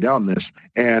all the way down this.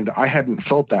 And I hadn't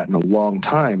felt that in a long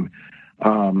time.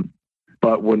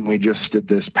 But when we just did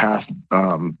this past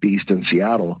Beast in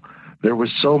Seattle, there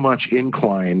was so much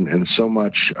incline and so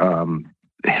much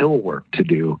hill work to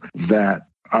do that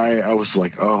I was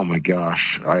like, oh my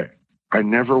gosh, I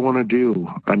never want to do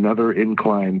another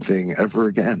incline thing ever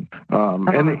again.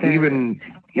 And even,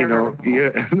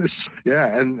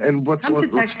 and what's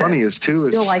funny is too,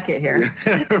 is you'll like it here.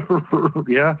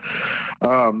 Yeah.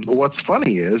 What's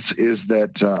funny is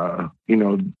that,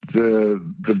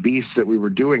 the beast that we were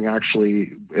doing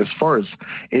actually, as far as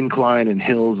incline and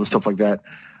hills and stuff like that,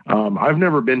 I've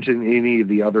never been to any of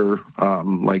the other,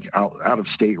 like out of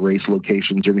state race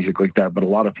locations or anything like that. But a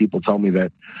lot of people tell me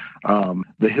that,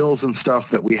 the hills and stuff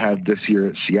that we had this year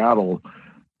at Seattle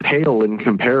pale in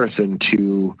comparison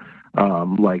to,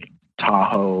 like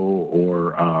Tahoe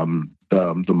or,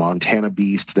 the Montana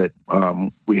Beast that,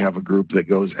 we have a group that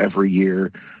goes every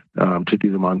year, to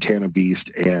do the Montana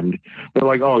Beast. And they're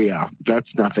like, oh yeah,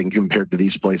 that's nothing compared to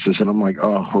these places. And I'm like,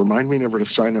 oh, remind me never to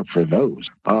sign up for those.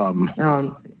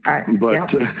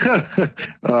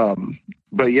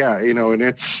 But yeah, and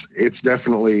it's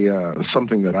definitely,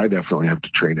 something that I definitely have to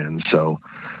train in. So,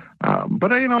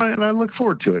 but and I look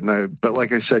forward to it. But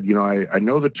like I said, I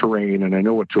know the terrain and I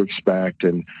know what to expect.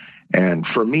 And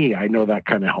for me, I know that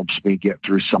kind of helps me get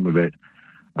through some of it.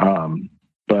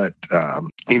 But,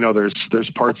 there's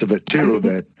parts of it too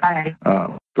that,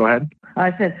 go ahead.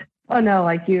 I said, oh no,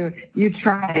 like you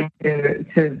try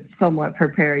to somewhat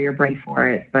prepare your brain for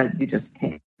it, but you just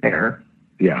can't prepare.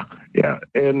 Yeah. Yeah.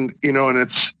 And,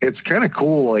 and it's kind of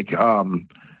cool. Like,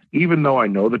 even though I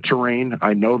know the terrain,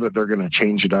 I know that they're going to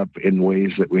change it up in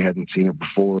ways that we hadn't seen it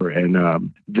before.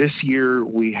 And this year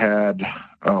we had,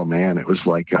 oh man, it was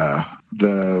like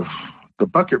the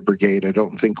Bucket Brigade, I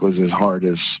don't think was as hard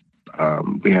as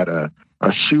we had a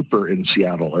super in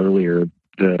Seattle earlier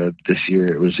this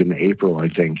year. It was in April, I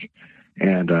think.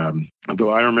 And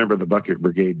though I remember the Bucket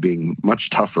Brigade being much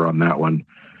tougher on that one,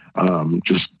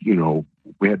 just,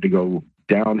 we had to go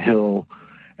downhill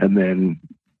and then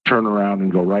turn around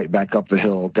and go right back up the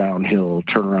hill, downhill,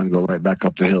 turn around and go right back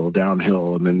up the hill,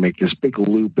 downhill, and then make this big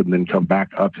loop and then come back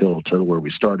uphill to where we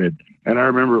started. And I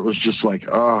remember it was just like,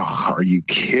 oh, are you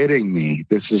kidding me?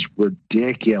 This is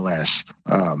ridiculous.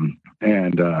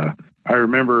 And I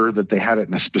remember that they had it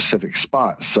in a specific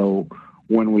spot. So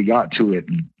when we got to it,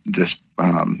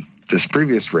 this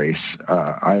previous race,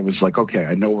 I was like, okay,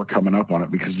 I know we're coming up on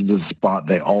it because of the spot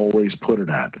they always put it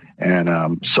at.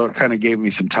 And so it kind of gave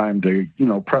me some time to,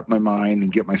 prep my mind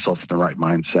and get myself in the right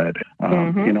mindset.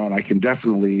 And I can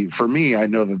definitely, for me, I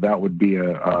know that would be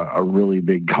a really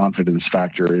big confidence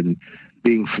factor in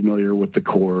being familiar with the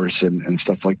course and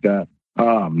stuff like that.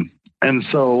 And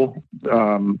so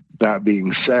that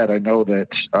being said, I know that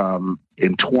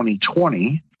in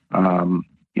 2020,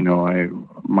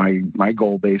 my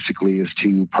goal basically is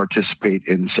to participate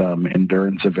in some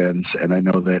endurance events, and I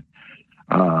know that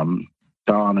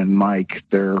Don and Mike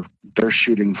they're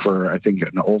shooting for, I think,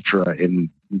 an ultra in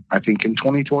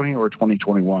 2020 or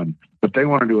 2021, but they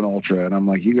want to do an ultra, and I'm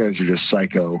like, you guys are just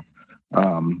psycho.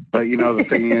 But the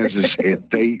thing is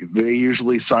they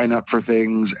usually sign up for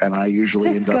things, and I usually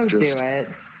end up just do it.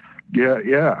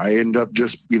 Yeah. I end up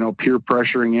just, peer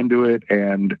pressuring into it.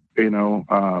 And,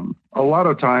 a lot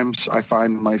of times I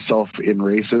find myself in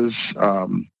races,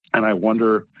 and I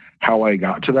wonder how I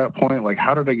got to that point. Like,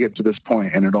 how did I get to this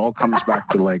point? And it all comes back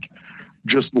to like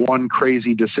just one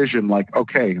crazy decision. Like,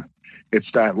 okay, it's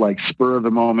that like spur of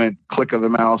the moment, click of the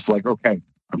mouse. Like, okay,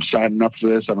 I'm signing up for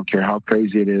this. I don't care how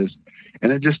crazy it is.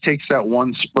 And it just takes that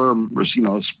one spur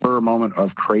moment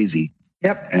of crazy.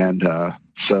 Yep. And,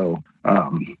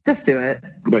 just do it.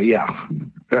 But yeah,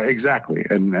 exactly.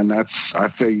 And I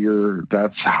figure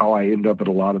that's how I end up at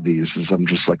a lot of these is I'm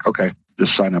just like, okay,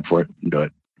 just sign up for it and do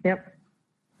it. Yep.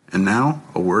 And now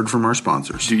a word from our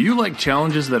sponsors. Do you like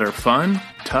challenges that are fun,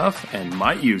 tough, and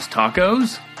might use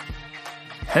tacos?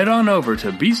 Head on over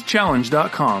to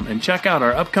beastchallenge.com and check out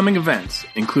our upcoming events,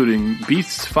 including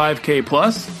Beasts 5K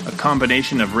Plus, a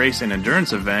combination of race and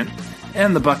endurance event,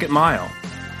 and the Bucket Mile.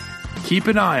 Keep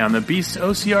an eye on the Beasts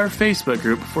OCR Facebook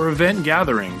group for event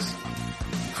gatherings.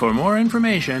 For more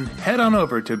information, head on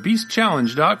over to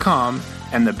beastchallenge.com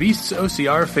and the Beasts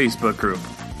OCR Facebook group.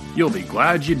 You'll be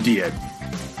glad you did.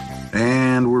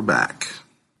 And we're back.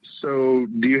 So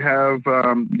do you have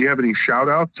any shout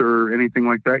outs or anything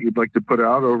like that you'd like to put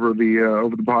out over the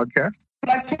podcast?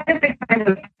 I've tried to kind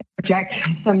of project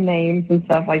some names and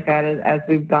stuff like that as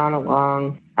we've gone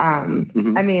along. I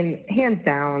mean, hands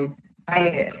down,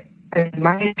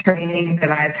 my training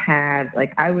that I've had,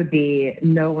 like, I would be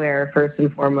nowhere first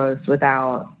and foremost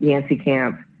without Yancey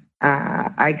Camp.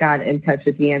 I got in touch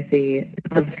with Yancey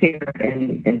here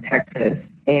in Texas.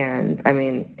 And I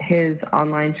mean, his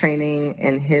online training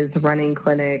and his running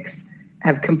clinics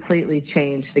have completely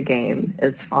changed the game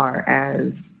as far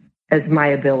as my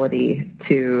ability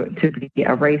to be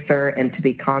a racer and to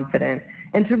be confident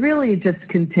and to really just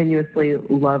continuously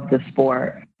love the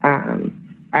sport.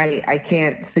 I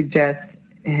can't suggest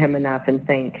him enough and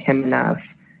thank him enough.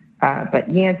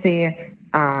 But Yancey,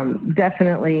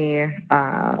 definitely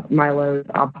Milo's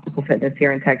Obstacle Fitness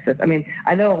here in Texas. I mean,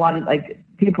 I know a lot of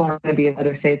people are going to be in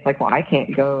other states like, well, I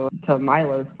can't go to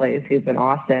Milo's place. He's in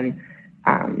Austin.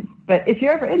 But if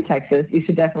you're ever in Texas, you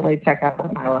should definitely check out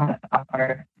what Milo has to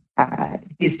offer.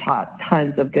 He's taught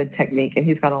tons of good technique, and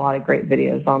he's got a lot of great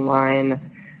videos online.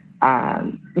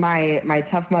 My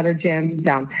Tough Mudder gym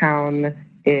downtown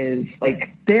is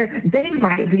they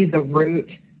might be the root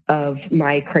of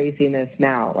my craziness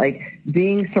now. Like,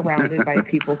 being surrounded by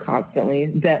people constantly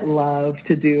that love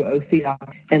to do OCR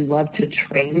and love to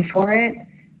train for it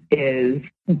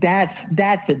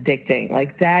that's addicting.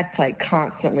 Like, that's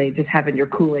constantly just having your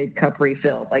Kool-Aid cup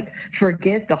refilled. Like,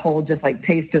 forget the whole just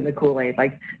tasting the Kool-Aid.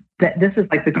 This is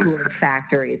the Kool-Aid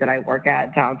factory that I work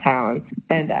at downtown.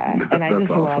 And I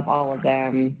just awesome. Love all of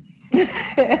them.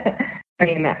 I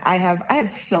mean, I have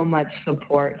so much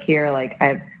support here.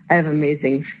 I have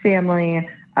amazing family.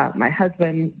 My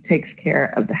husband takes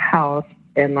care of the house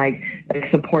and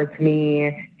supports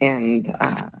me and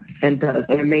does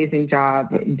an amazing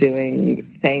job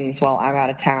doing things while I'm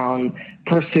out of town,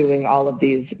 pursuing all of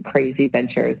these crazy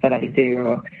ventures that I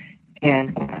do.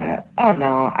 And I don't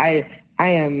know, I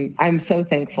I'm so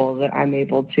thankful that I'm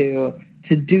able to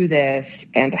do this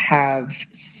and have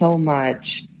so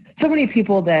many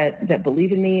people that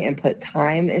believe in me and put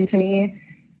time into me.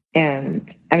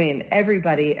 And I mean,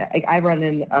 everybody, I run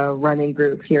in a running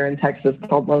group here in Texas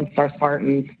called Lone Star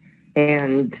Spartans,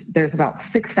 and there's about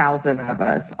 6,000 of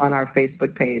us on our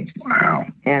Facebook page. Wow.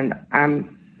 And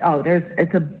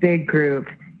it's a big group.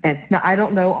 And now, I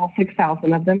don't know all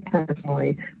 6,000 of them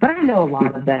personally, but I know a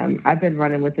lot of them. I've been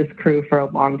running with this crew for a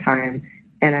long time.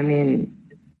 And I mean,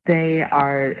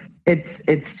 it's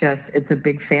a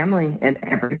big family. And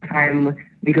every time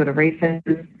we go to races,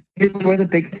 we're the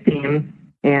biggest team.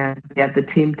 And we have the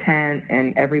team tent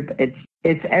and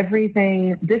it's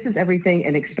everything. This is everything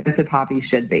an expensive hobby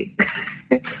should be.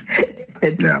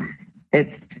 It's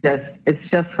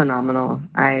just phenomenal.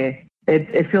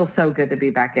 It feels so good to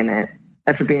be back in it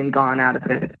after being gone out of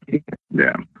it.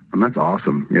 Yeah, and that's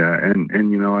awesome. Yeah, and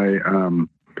you know,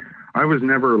 I was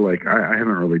never like, I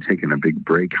haven't really taken a big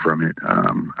break from it.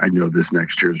 I know this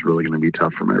next year is really going to be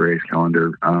tough for my race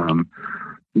calendar,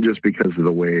 just because of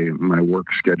the way my work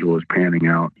schedule is panning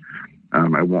out.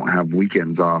 I won't have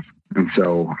weekends off, and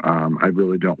so I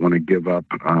really don't want to give up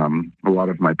a lot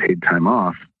of my paid time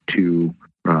off to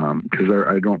because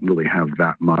I don't really have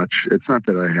that much. It's not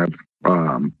that I have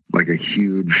like a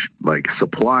huge like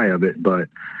supply of it, but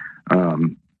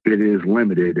it is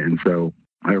limited. And so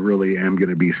I really am going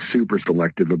to be super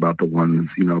selective about the ones,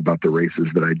 you know, about the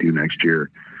races that I do next year.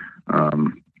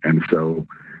 And so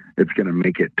it's going to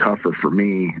make it tougher for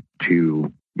me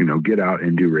to, you know, get out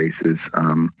and do races.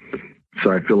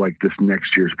 So I feel like this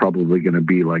next year is probably going to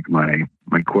be like my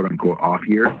quote unquote off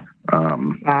year.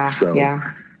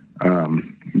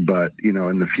 But, you know,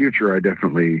 in the future, I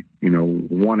definitely, you know,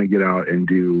 want to get out and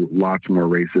do lots more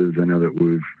races. I know that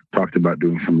we've talked about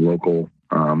doing some more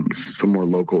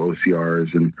local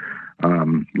OCRs, and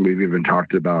we've even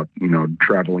talked about, you know,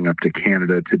 traveling up to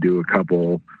Canada to do a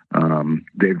couple.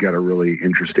 They've got a really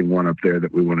interesting one up there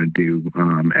that we want to do,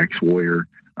 Ex-Warrior.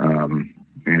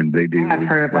 And they do like they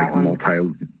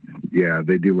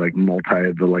do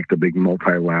like the big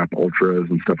multi-lap ultras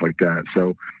and stuff like that.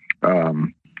 So,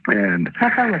 and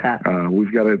have fun with that.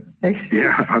 We've got to,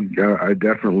 I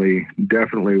definitely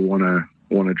want to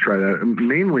try that.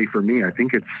 Mainly for me, I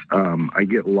think it's, I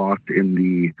get lost in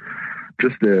the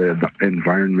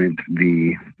environment,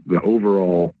 the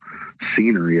overall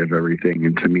scenery of everything.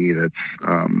 And to me, that's,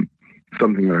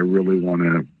 something that I really want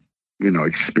to, you know,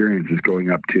 experience is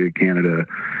going up to Canada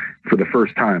for the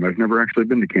first time. I've never actually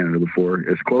been to Canada before.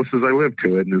 As close as I live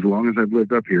to it, and as long as I've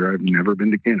lived up here, I've never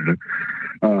been to Canada.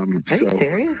 Are you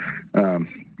serious?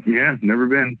 Yeah, never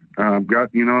been. I've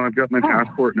got my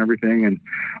passport and everything, and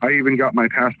I even got my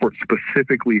passport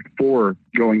specifically for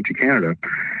going to Canada,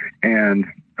 and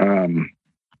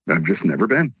I've just never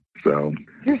been. So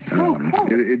you're so cool.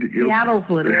 Seattle's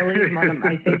literally one of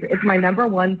my favorite. It's my number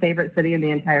one favorite city in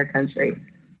the entire country.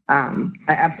 I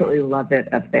absolutely love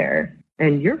it up there.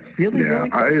 And you're really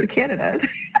close to Canada.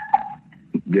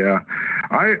 Yeah.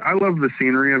 I love the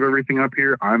scenery of everything up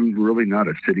here. I'm really not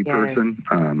a city person.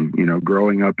 You know,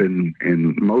 growing up in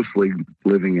mostly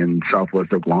living in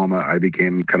Southwest Oklahoma, I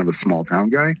became kind of a small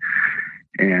town guy.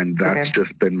 And that's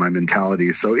just been my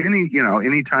mentality. So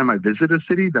anytime I visit a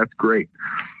city, that's great.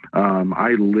 When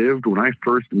I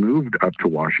first moved up to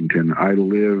Washington, I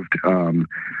lived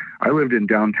in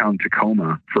downtown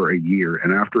Tacoma for a year.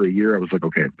 And after a year, I was like,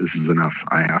 okay, this is enough.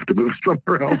 I have to move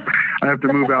somewhere else. I have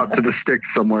to move out to the sticks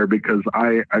somewhere because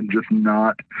I'm just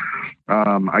not,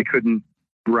 I couldn't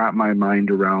wrap my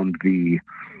mind around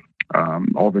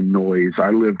all the noise.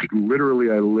 I lived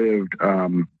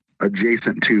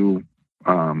adjacent to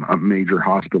a major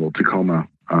hospital, Tacoma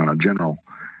General.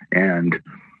 And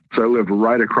so I lived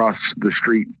right across the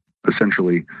street,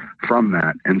 essentially, from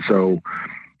that. And so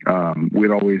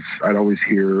I'd always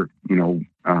hear, you know,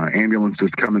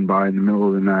 ambulances coming by in the middle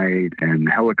of the night and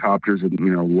helicopters, and,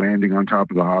 you know, landing on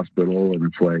top of the hospital. And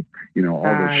it's like, you know, all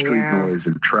the street noise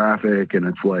and traffic. And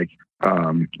it's like,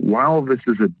 while this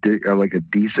is a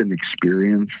decent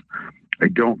experience, I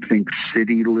don't think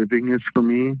city living is for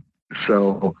me.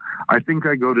 So I think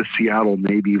I go to Seattle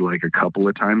maybe like a couple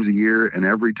of times a year, and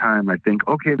every time I think,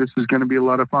 okay, this is going to be a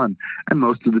lot of fun. And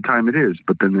most of the time it is,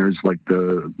 but then there's like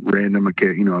the random,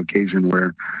 occasion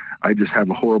where I just have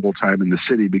a horrible time in the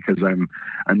city because I'm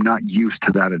not used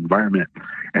to that environment.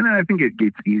 And then I think it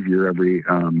gets easier every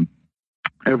time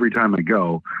I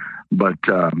go. But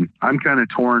I'm kind of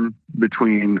torn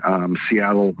between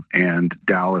Seattle and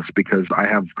Dallas because I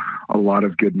have a lot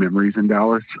of good memories in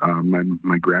Dallas.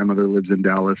 My grandmother lives in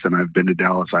Dallas, and I've been to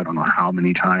Dallas I don't know how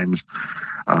many times.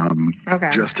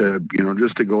 just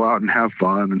to go out and have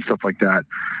fun and stuff like that.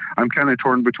 I'm kind of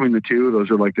torn between the two.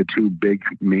 Those are like the two big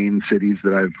main cities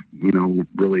that I've,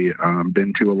 really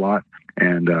been to a lot.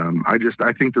 And I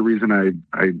think the reason I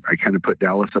kind of put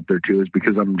Dallas up there too is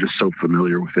because I'm just so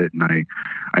familiar with it, and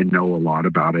I know a lot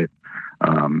about it.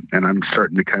 And I'm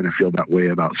starting to kind of feel that way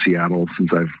about Seattle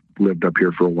since I've lived up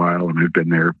here for a while, and I've been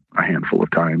there a handful of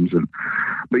times.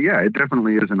 But yeah, it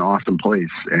definitely is an awesome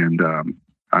place. And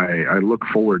I look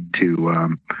forward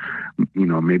to,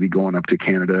 maybe going up to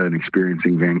Canada and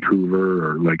experiencing Vancouver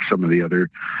or like some of the other,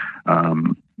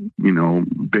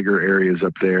 bigger areas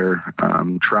up there.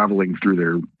 Traveling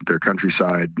through their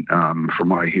countryside, from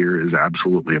what I hear, is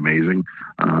absolutely amazing.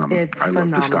 It's I love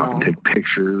phenomenal. to stop and take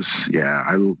pictures. Yeah,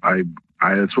 I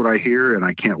that's what I hear, and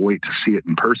I can't wait to see it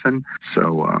in person.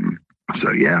 So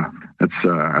yeah, that's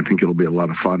I think it'll be a lot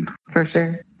of fun. For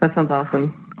sure. That sounds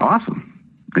awesome. Awesome.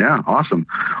 Yeah, awesome.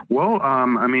 Well,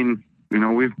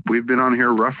 we've been on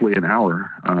here roughly an hour,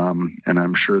 and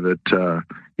I'm sure that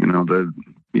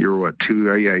you're what,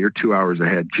 you're 2 hours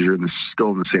ahead because you're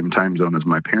still in the same time zone as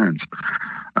my parents,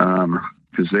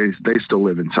 because they still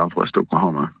live in Southwest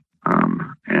Oklahoma,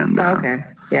 okay,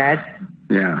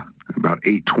 yeah, about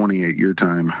 8:20 at your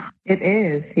time. it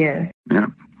is, yes. Yeah,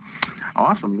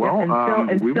 awesome. Well,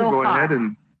 it's we will still go hot. ahead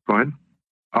and go ahead.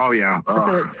 Oh yeah,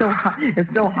 So it's still hot. It's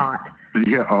still hot.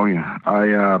 Yeah. Oh, yeah. I,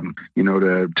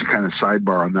 to kind of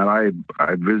sidebar on that, I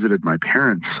visited my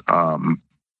parents. I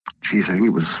think it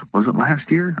was it last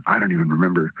year? I don't even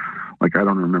remember. Like, I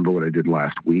don't remember what I did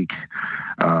last week.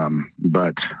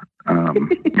 But I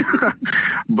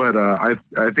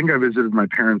think I visited my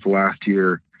parents last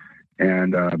year,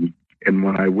 and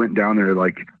when I went down there,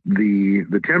 like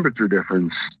the temperature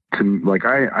difference to me, like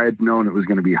I had known it was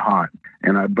going to be hot,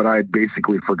 but I had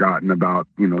basically forgotten about,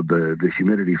 the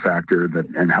humidity factor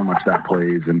and how much that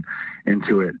plays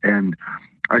into it. And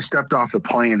I stepped off the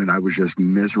plane and I was just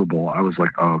miserable. I was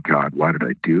like, oh God, why did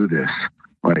I do this?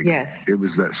 Like, Yes. it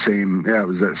was that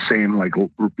same, like,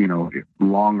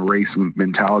 long race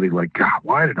mentality. Like, God,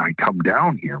 why did I come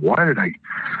down here? Why did I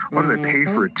pay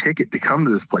for a ticket to come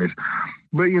to this place?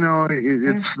 But,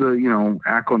 it's the,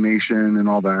 acclimation and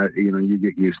all that, you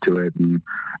get used to it.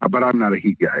 But I'm not a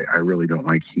heat guy. I really don't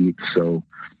like heat. So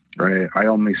I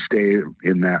only stay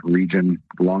in that region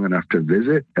long enough to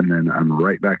visit, and then I'm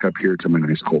right back up here to my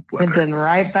nice cold weather. And then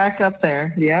right back up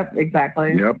there. Yep,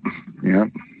 exactly. Yep.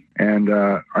 And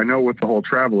I know with the whole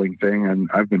traveling thing, and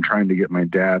I've been trying to get my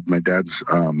dad's,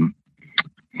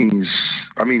 he's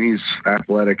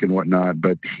athletic and whatnot,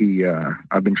 but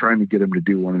I've been trying to get him to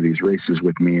do one of these races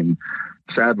with me. And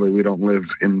sadly, we don't live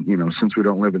in, since we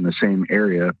don't live in the same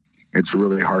area, it's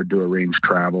really hard to arrange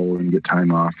travel and get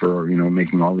time off for,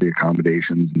 making all the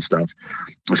accommodations and stuff,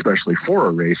 especially for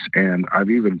a race. And I've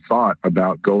even thought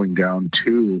about going down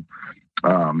to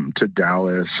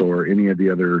Dallas or any of the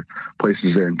other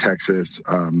places there in Texas,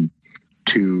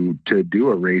 to do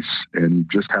a race and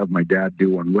just have my dad do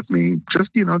one with me, just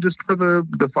for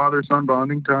the father-son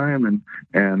bonding time.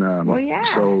 Well,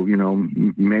 yeah. So,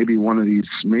 maybe one of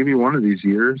these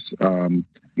years,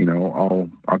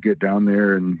 I'll get down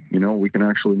there and, we can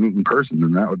actually meet in person,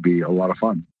 and that would be a lot of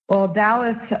fun. Well,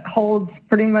 Dallas holds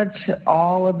pretty much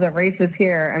all of the races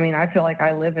here. I mean, I feel like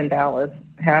I live in Dallas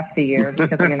half the year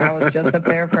because I was just up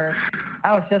there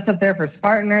for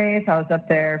Spartan race. I was up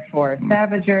there for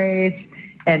Savage race,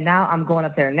 and now I'm going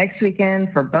up there next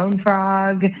weekend for Bone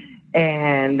Frog.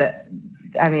 And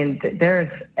I mean, there's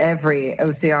every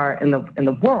OCR in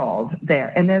the world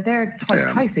there, and they're there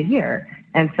twice a year.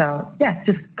 And so, yeah,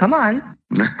 just come on,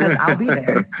 'cause I'll be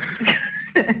there.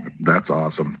 That's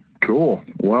awesome. Cool.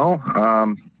 Well,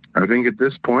 I think at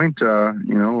this point,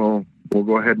 we'll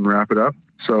go ahead and wrap it up.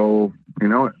 So,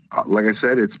 like I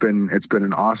said, it's been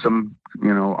an awesome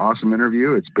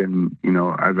interview. It's been,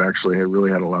 I've actually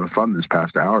really had a lot of fun this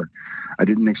past hour. I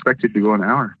didn't expect it to go an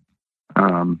hour.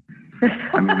 I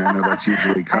know that's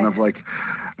usually kind of like,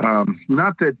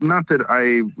 not that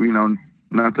I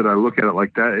look at it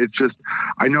like that. It's just,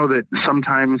 I know that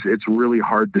sometimes it's really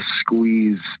hard to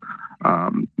squeeze,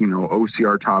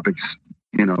 OCR topics,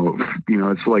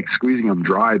 it's like squeezing them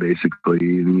dry, basically.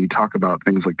 And you talk about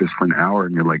things like this for an hour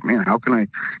and you're like, man,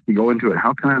 you go into it,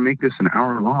 how can I make this an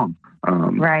hour long?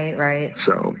 Right.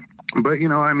 So, but,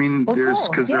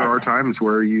 there are times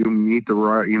where you meet the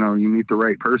right,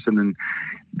 right person, and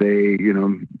they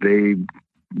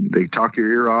they talk your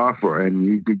ear off, and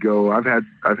you could go. I've had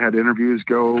interviews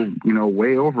go,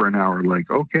 way over an hour. Like,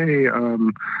 okay,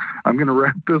 I'm going to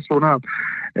wrap this one up,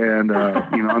 and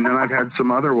and then I've had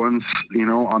some other ones,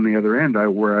 on the other end,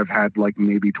 where I've had like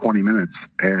maybe 20 minutes,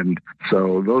 and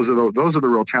so those are the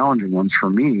real challenging ones for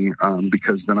me,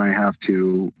 because then I have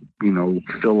to,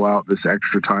 fill out this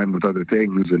extra time with other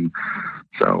things, and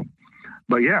so.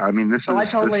 But yeah, I mean, this has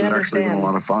actually been a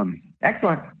lot of fun.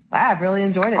 Excellent. I've really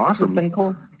enjoyed it. Awesome. This has been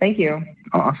cool. Thank you.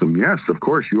 Awesome. Yes, of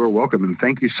course. You are welcome. And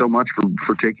thank you so much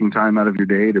for taking time out of your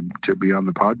day to be on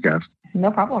the podcast.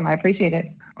 No problem. I appreciate it.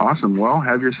 Awesome. Well,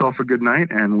 have yourself a good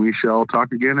night, and we shall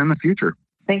talk again in the future.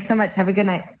 Thanks so much. Have a good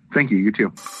night. Thank you. You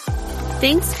too.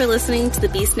 Thanks for listening to the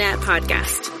BeastNet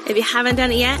podcast. If you haven't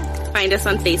done it yet, find us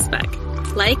on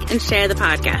Facebook. Like and share the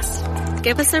podcast.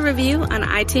 Give us a review on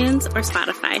iTunes or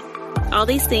Spotify. All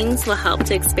these things will help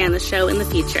to expand the show in the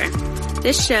future.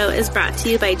 This show is brought to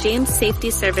you by James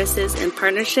Safety Services in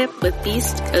partnership with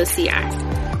Beast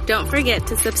OCR. Don't forget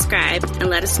to subscribe and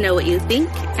let us know what you think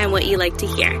and what you like to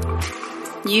hear.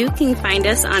 You can find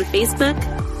us on Facebook,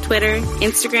 Twitter,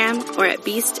 Instagram, or at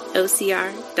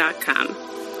beastocr.com.